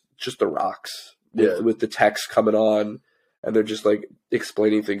they're just the rocks with the text coming on, and they're just like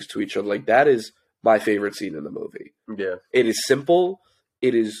explaining things to each other, like that is my favorite scene in the movie. Yeah. It is simple.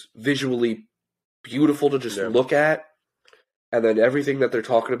 It is visually beautiful to just look at. And then everything that they're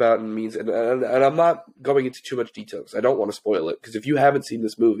talking about and means, and I'm not going into too much details. I don't want to spoil it, because if you haven't seen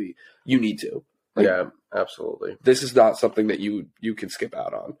this movie, you need to. Like, yeah, absolutely. This is not something that you can skip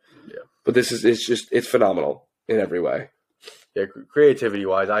out on. Yeah. But it's phenomenal in every way. Yeah, creativity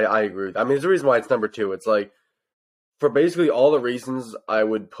wise, I agree. I mean, there's a reason why it's number 2. It's like, for basically all the reasons I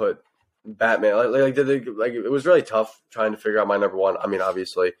would put Batman, like it was really tough trying to figure out my number 1. I mean,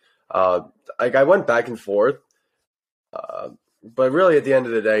 obviously, I went back and forth, but really at the end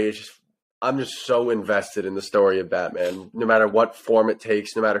of the day, I'm just so invested in the story of Batman, no matter what form it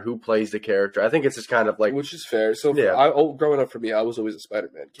takes, no matter who plays the character. I think it's just kind of like, which is fair. So growing up for me, I was always a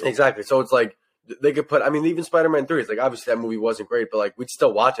Spider-Man kid. Exactly. So it's like they could put. I mean, even Spider-Man 3. It's like, obviously that movie wasn't great, but like we'd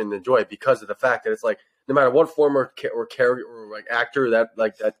still watch it and enjoy it because of the fact that it's like, no matter what form or character or like actor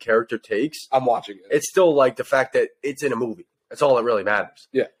that character takes, I'm watching it. It's still like the fact that it's in a movie. That's all that really matters.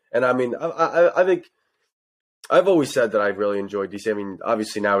 Yeah. And I mean, I think I've always said that I really enjoy DC. I mean,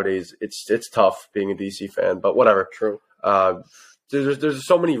 obviously nowadays it's tough being a DC fan, but whatever. True. There's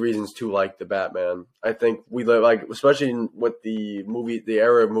so many reasons to like the Batman. I think we live, like, especially with the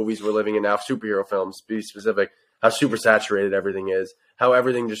era of movies we're living in now, superhero films, to be specific, how super saturated everything is, how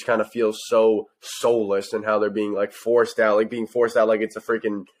everything just kind of feels so soulless, and how they're being forced out like it's a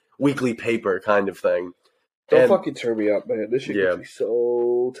freaking weekly paper kind of thing. Don't fucking turn me up, man. This shit gets me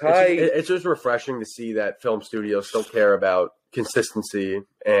so tight. It's just refreshing to see that film studios still care about consistency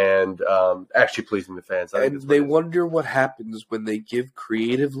and actually pleasing the fans. And they wonder what happens when they give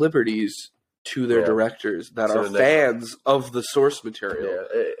creative liberties to their directors that are fans of the source material.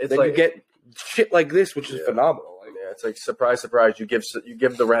 Yeah, then you get shit like this, which is phenomenal. It's like, surprise, surprise. You give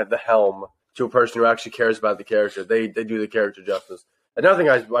the helm to a person who actually cares about the character. They do the character justice. Another thing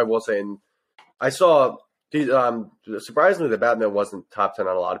I will say, and I saw. Surprisingly, the Batman wasn't top 10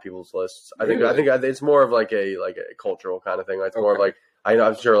 on a lot of people's lists. I think it's more of like a cultural kind of thing. It's more of like,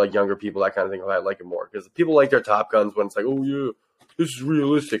 I'm sure like younger people, that kind of thing, will like it more because people like their Top Guns when it's like, oh yeah, this is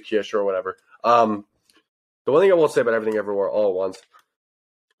realistic, yeah, sure, whatever. The one thing I will say about Everything Everywhere All at Once,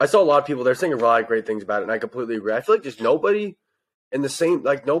 I saw a lot of people, they're saying a lot of great things about it, and I completely agree. I feel like just nobody in the same,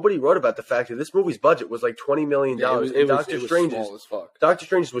 nobody wrote about the fact that this movie's budget was like $20 million. It was small as fuck. Doctor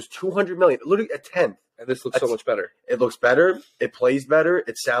Strange's was $200 million, literally a tenth. And this looks so much better. It looks better. It plays better.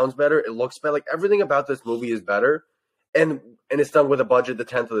 It sounds better. It looks better. Like, everything about this movie is better. And it's done with a budget the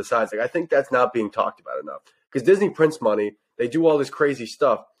tenth of the size. Like, I think that's not being talked about enough. Because Disney prints money. They do all this crazy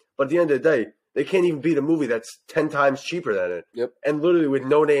stuff. But at the end of the day, they can't even beat a movie that's 10 times cheaper than it. Yep. And literally with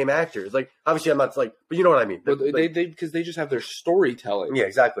no-name actors. Like, obviously I'm not but you know what I mean. But because they just have their storytelling. Yeah,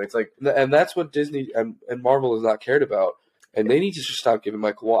 exactly. It's like, and that's what Disney and Marvel has not cared about. And they need to just stop giving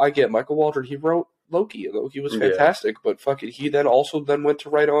I get Michael Waldron. He wrote Loki. Loki was fantastic, but fuck it, he then went to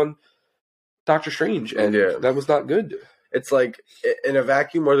write on Doctor Strange, and that was not good. It's like, in a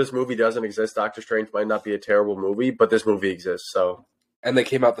vacuum where this movie doesn't exist, Doctor Strange might not be a terrible movie, but this movie exists, so. And they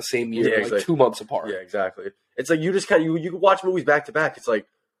came out the same year, exactly. 2 months apart. Yeah, exactly. It's like, you just you can watch movies back to back. It's like,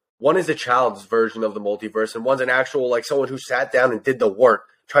 one is a child's version of the multiverse, and one's an actual, someone who sat down and did the work,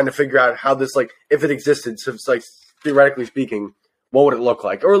 trying to figure out how this, if it existed, so it's theoretically speaking, what would it look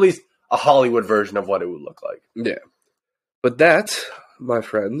like? Or at least a Hollywood version of what it would look like. Yeah. But that, my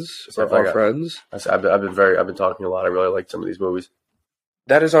friends, our friends. I've been talking a lot. I really like some of these movies.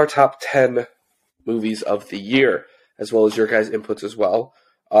 That is our top 10 movies of the year, as well as your guys' inputs as well.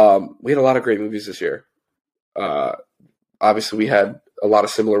 We had a lot of great movies this year. Obviously, we had a lot of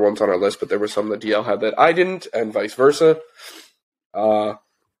similar ones on our list, but there were some that DL had that I didn't, and vice versa.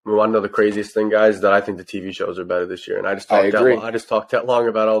 We want to know the craziest thing, guys, that I think the TV shows are better this year. And I just talked that long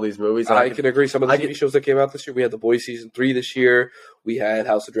about all these movies. I can agree. Some of the TV shows that came out this year, we had The Boys Season 3 this year. We had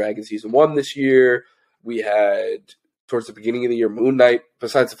House of Dragon Season 1 this year. We had, towards the beginning of the year, Moon Knight,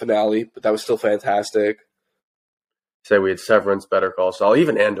 besides the finale, but that was still fantastic. Say we had Severance, Better Call Saul,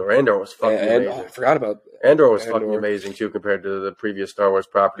 even Andor. Andor was fucking amazing. I forgot about Andor was fucking amazing, too, compared to the previous Star Wars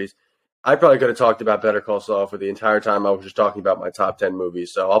properties. I probably could have talked about Better Call Saul for the entire time I was just talking about my top 10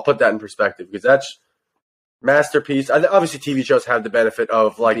 movies. So I'll put that in perspective because that's masterpiece. Obviously, TV shows have the benefit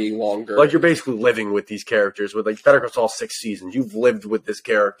of being longer. You're basically living with these characters. With Better Call Saul 6 seasons, you've lived with this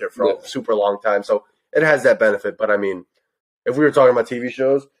character for a super long time. So it has that benefit. But I mean, if we were talking about TV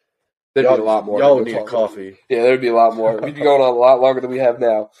shows, there'd be a lot more. Y'all would need coffee. Yeah, there'd be a lot more. We'd be going on a lot longer than we have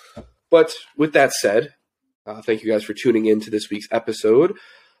now. But with that said, thank you guys for tuning in to this week's episode.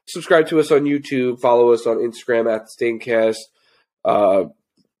 Subscribe to us on YouTube. Follow us on Instagram at Staincast.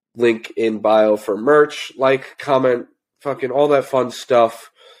 Link in bio for merch. Like, comment, fucking all that fun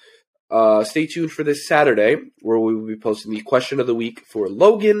stuff. Stay tuned for this Saturday, where we will be posting the question of the week for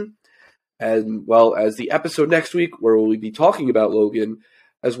Logan, as well as the episode next week, where we'll be talking about Logan,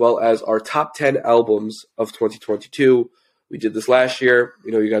 as well as our top 10 albums of 2022. We did this last year.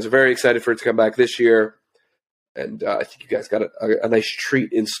 You guys are very excited for it to come back this year. And I think you guys got a nice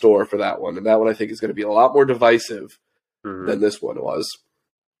treat in store for that one. And that one I think is going to be a lot more divisive than this one was.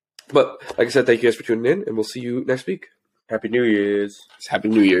 But like I said, thank you guys for tuning in, and we'll see you next week. Happy New Year's. Happy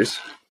New Year's.